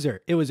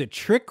composer. It was a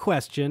trick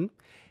question.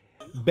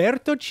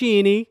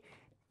 Bertoncini.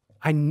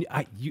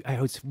 I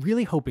was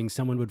really hoping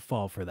someone would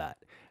fall for that.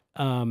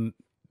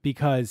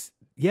 Because,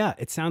 yeah,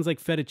 it sounds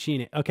like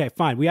fettuccine. Okay,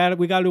 fine. We got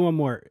to do one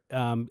more.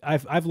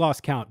 I've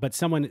lost count, but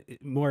someone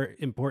more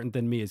important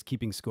than me is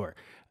keeping score.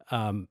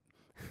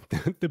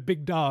 The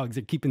big dogs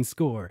are keeping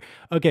score.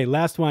 Okay,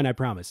 last one, I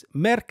promise.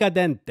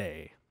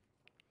 Mercadente.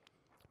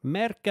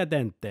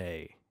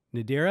 Mercadente.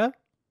 Nadira?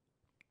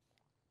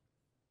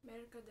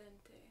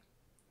 Mercadente.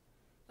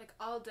 Like,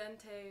 al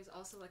dente is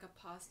also like a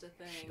pasta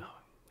thing.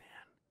 Oh,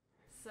 man.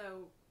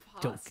 So,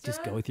 pasta? Don't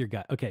just go with your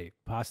gut. Okay,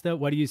 pasta.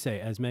 What do you say,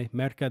 Esme?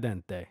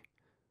 Mercadente.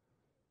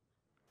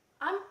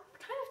 I'm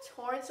kind of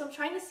torn, so I'm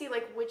trying to see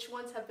like which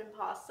ones have been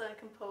pasta and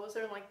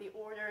composer and like the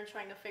order and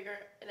trying to figure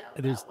it out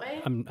that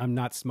way. I'm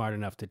not smart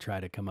enough to try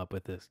to come up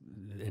with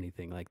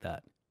anything like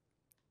that.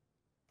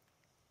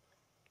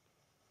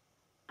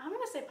 I'm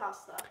gonna say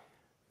pasta.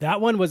 That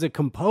one was a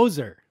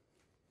composer.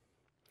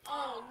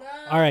 Oh,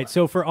 no. All right,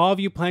 so for all of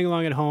you playing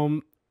along at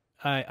home,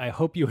 I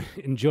hope you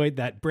enjoyed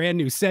that brand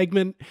new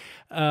segment.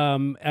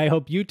 I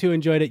hope you two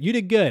enjoyed it. You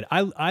did good.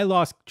 I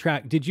lost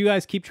track. Did you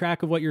guys keep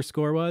track of what your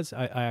score was?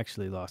 I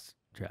actually lost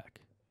track.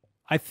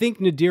 I think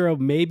Nadira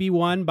maybe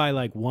won by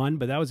like 1,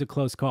 but that was a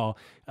close call.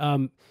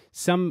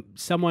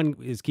 Someone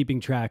is keeping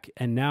track,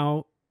 and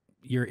now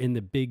you're in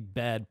the big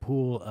bad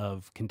pool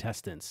of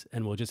contestants,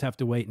 and we'll just have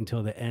to wait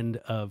until the end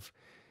of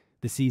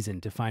the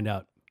season to find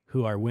out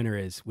who our winner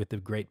is with the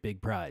great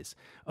big prize.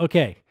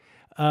 Okay.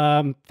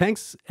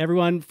 Thanks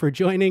everyone for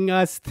joining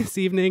us this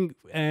evening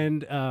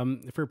and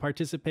for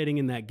participating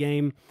in that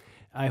game.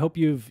 I hope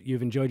you've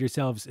enjoyed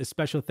yourselves. A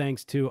special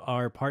thanks to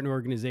our partner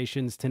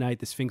organizations tonight,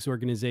 the Sphinx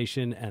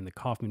Organization and the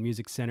Kaufman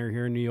Music Center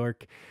here in New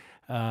York.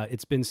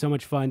 It's been so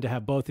much fun to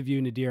have both of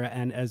you, Nadira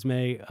and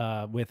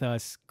Esme, with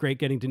us. Great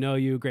getting to know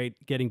you.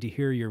 Great getting to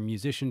hear your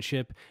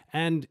musicianship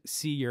and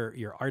see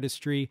your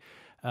artistry.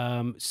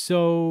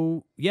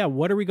 So yeah,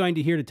 what are we going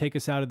to hear to take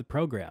us out of the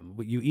program?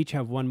 You each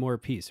have one more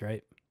piece,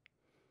 right?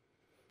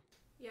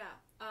 Yeah,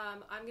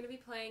 I'm going to be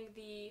playing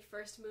the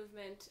first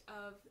movement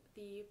of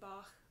the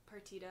Bach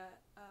Partita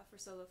for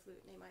solo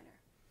flute in A minor.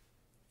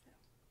 So.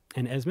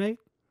 And Esme?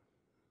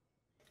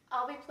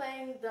 I'll be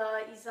playing the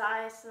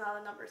𝐒𝐻𝐽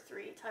Sonata No.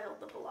 3, titled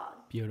The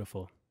Ballade.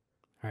 Beautiful.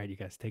 All right, you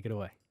guys, take it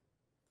away.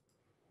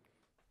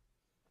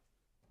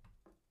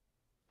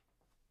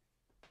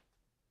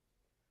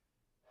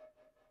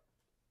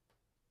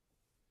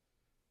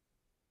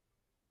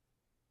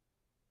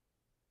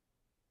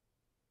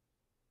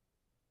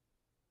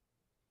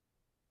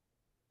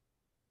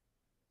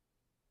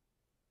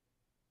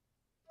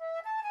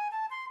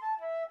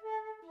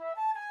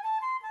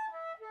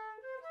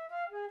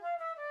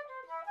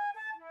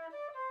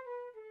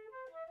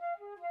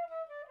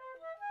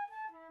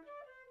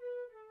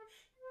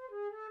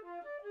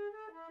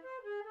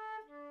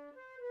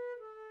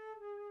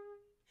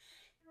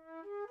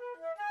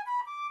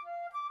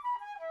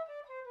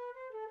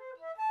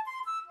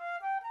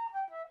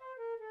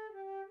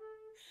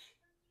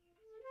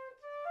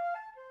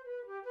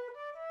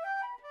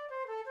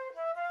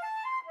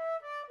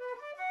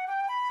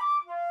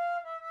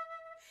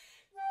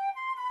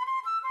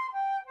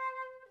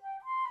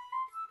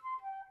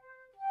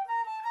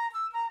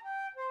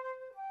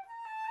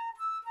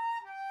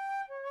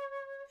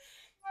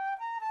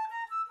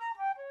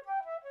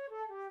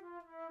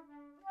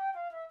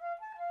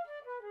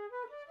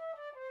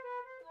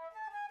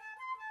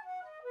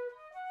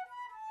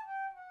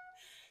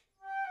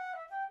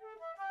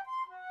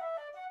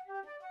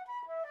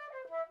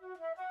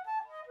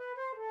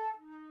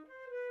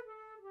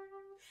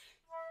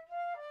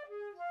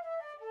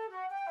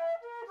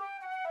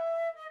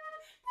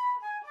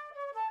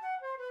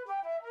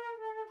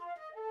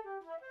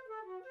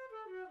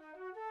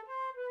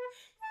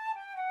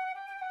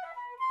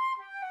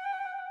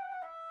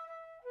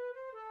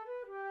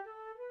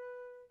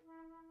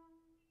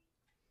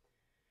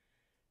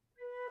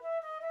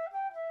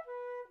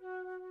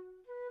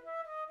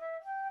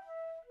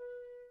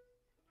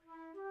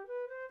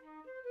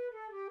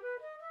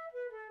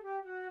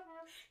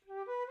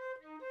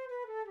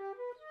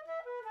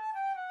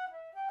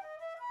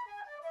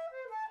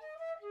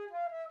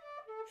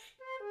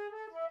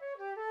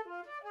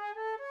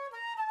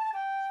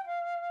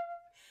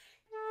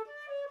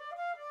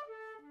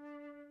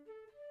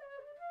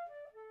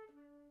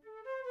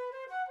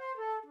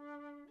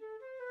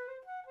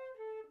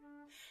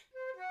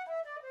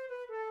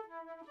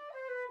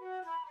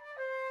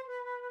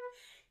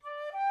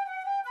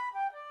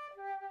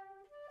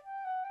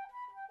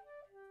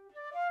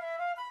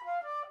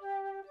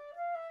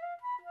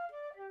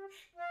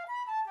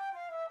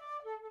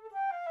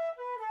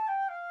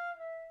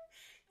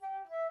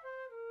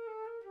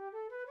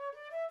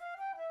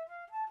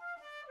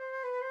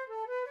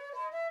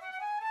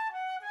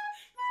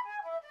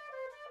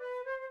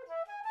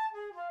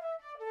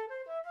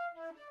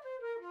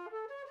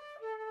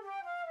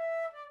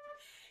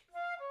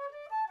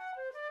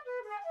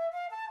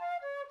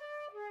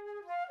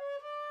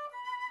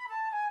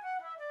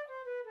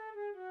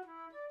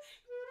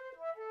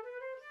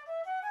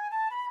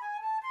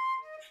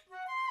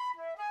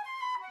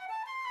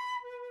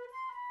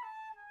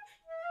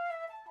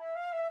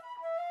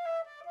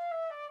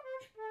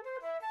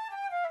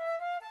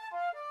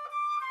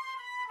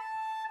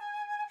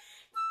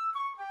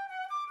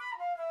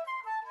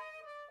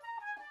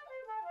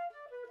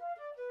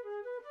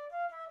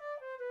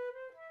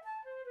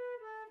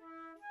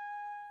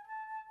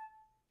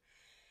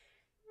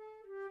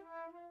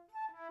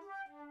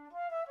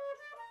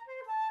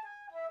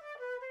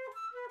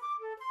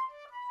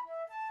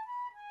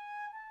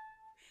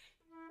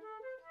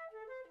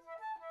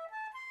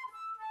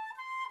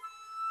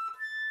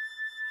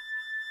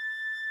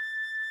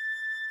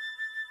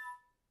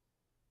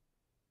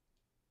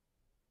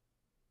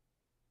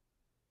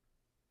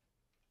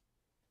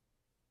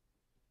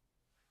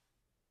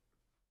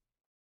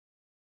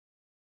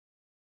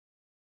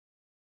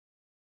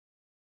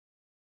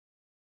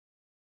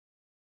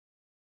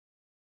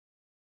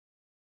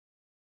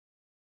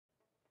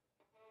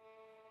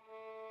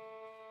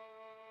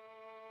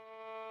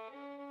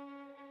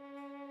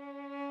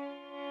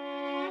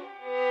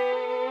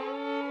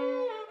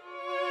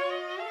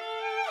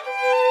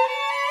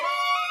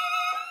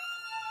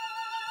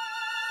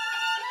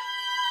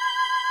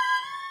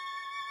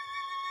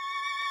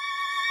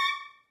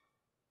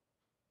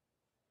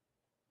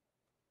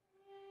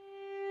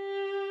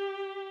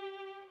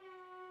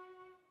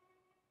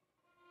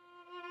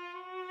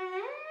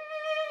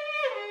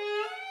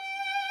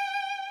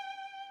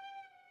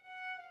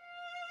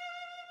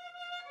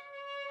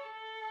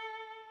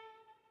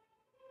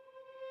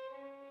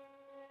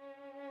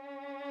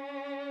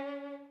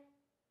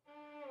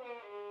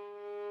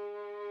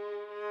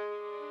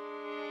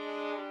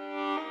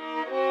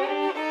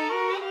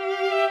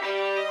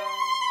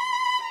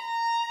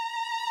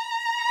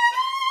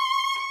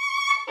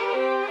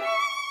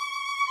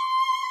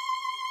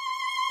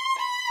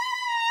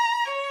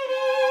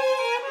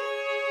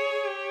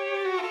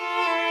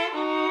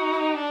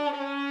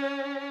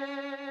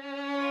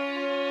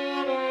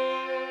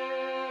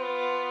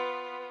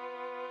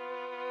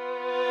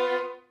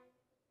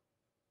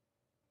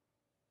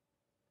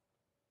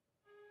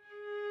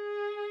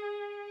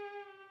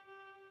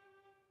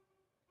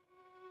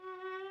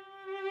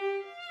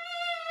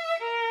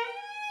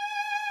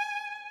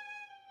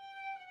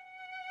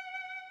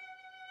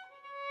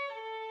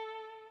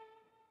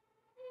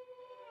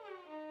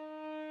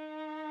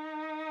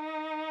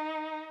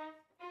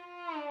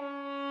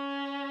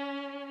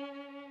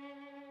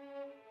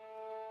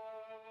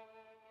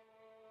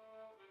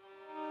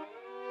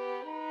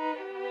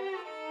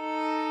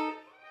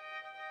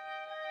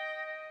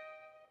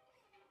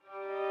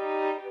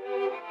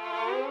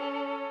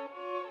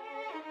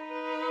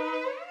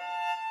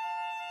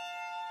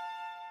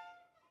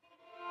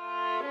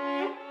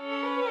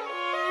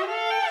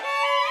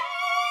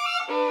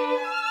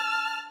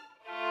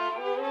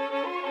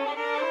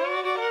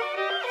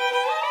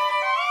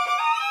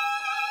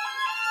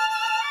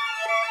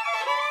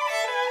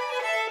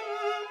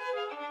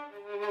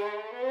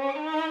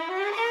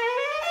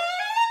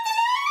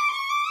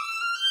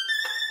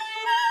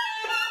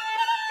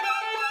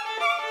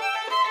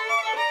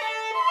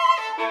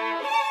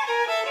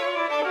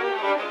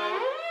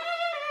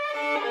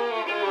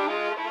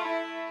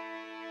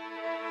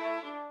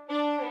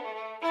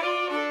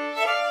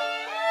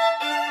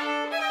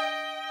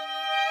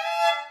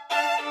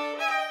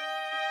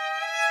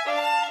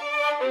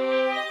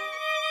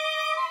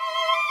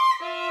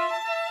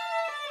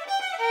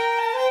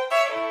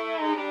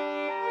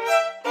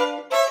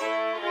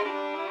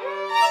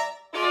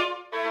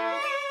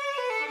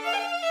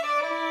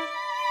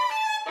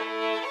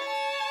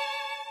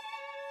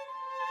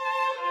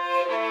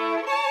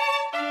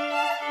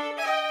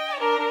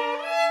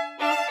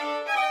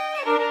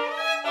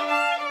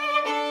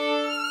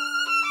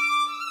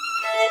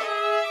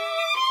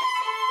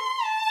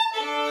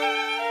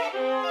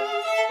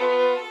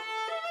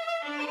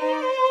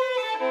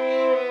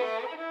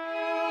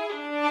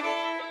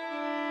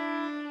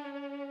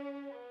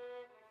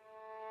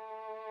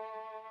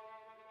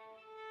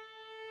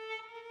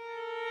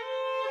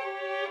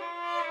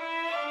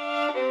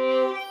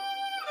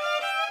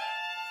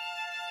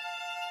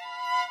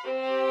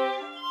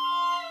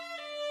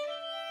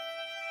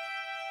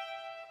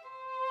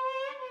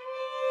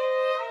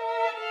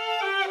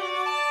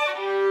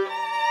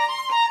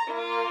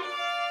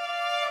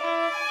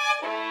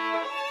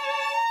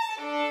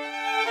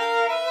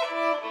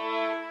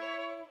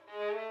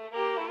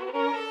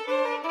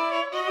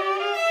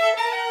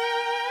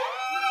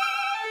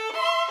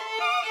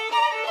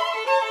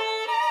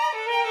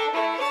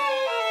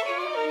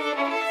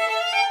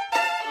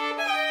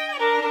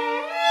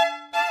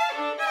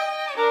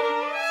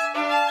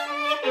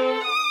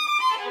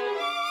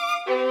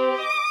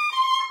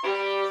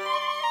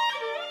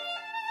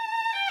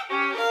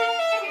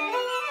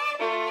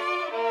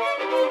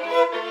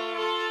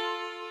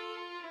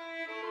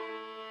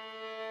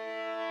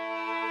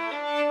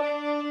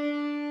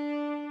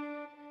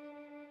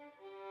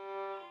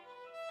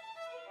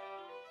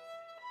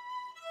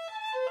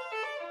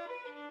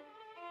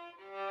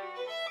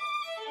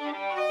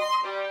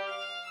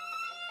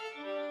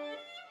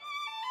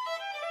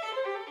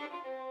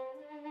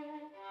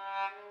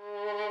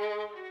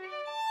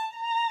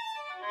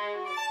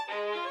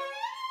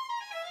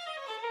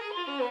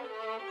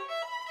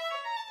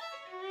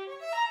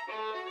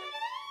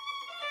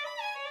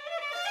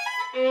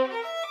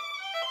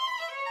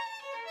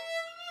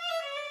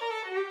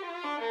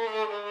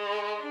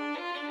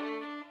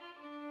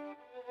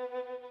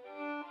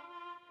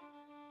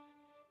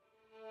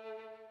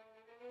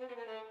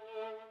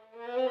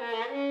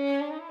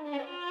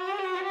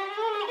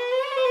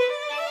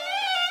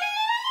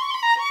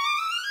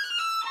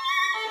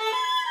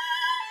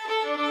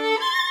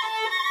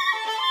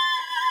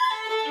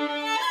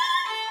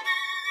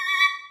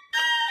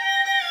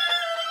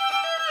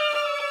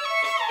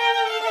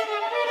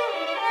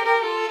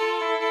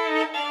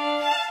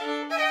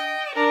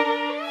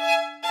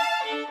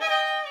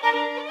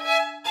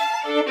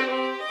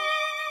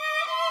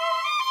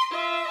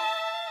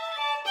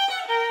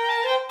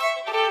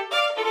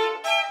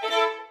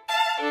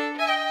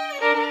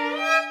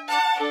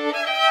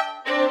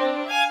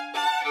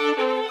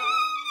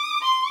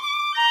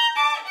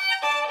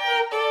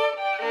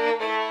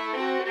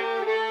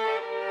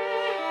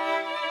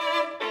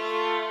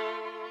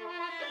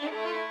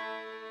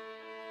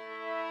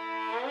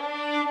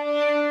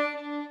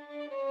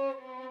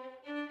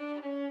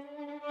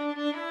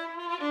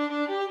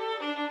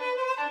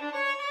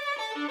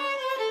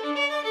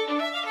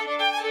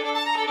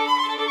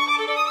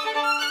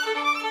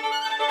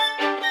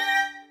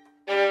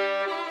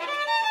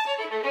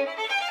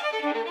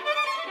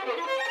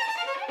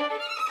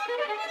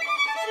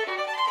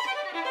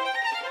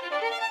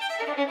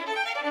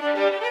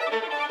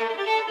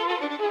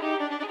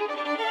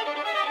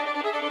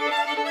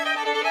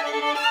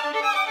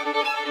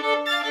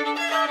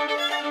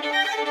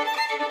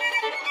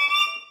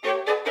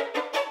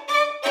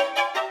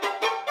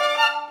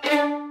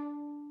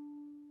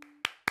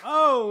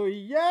 Oh,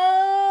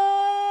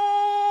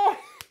 yeah!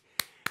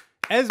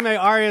 Esme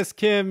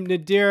Arias-Kim,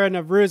 Nadira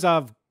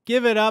Novruzov.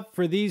 Give it up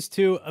for these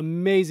two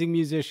amazing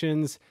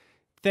musicians.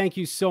 Thank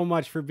you so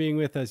much for being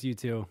with us, you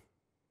two.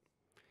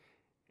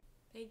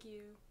 Thank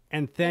you.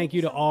 And thank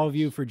you to all of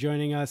you for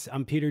joining us.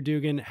 I'm Peter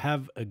Dugan.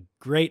 Have a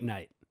great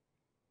night.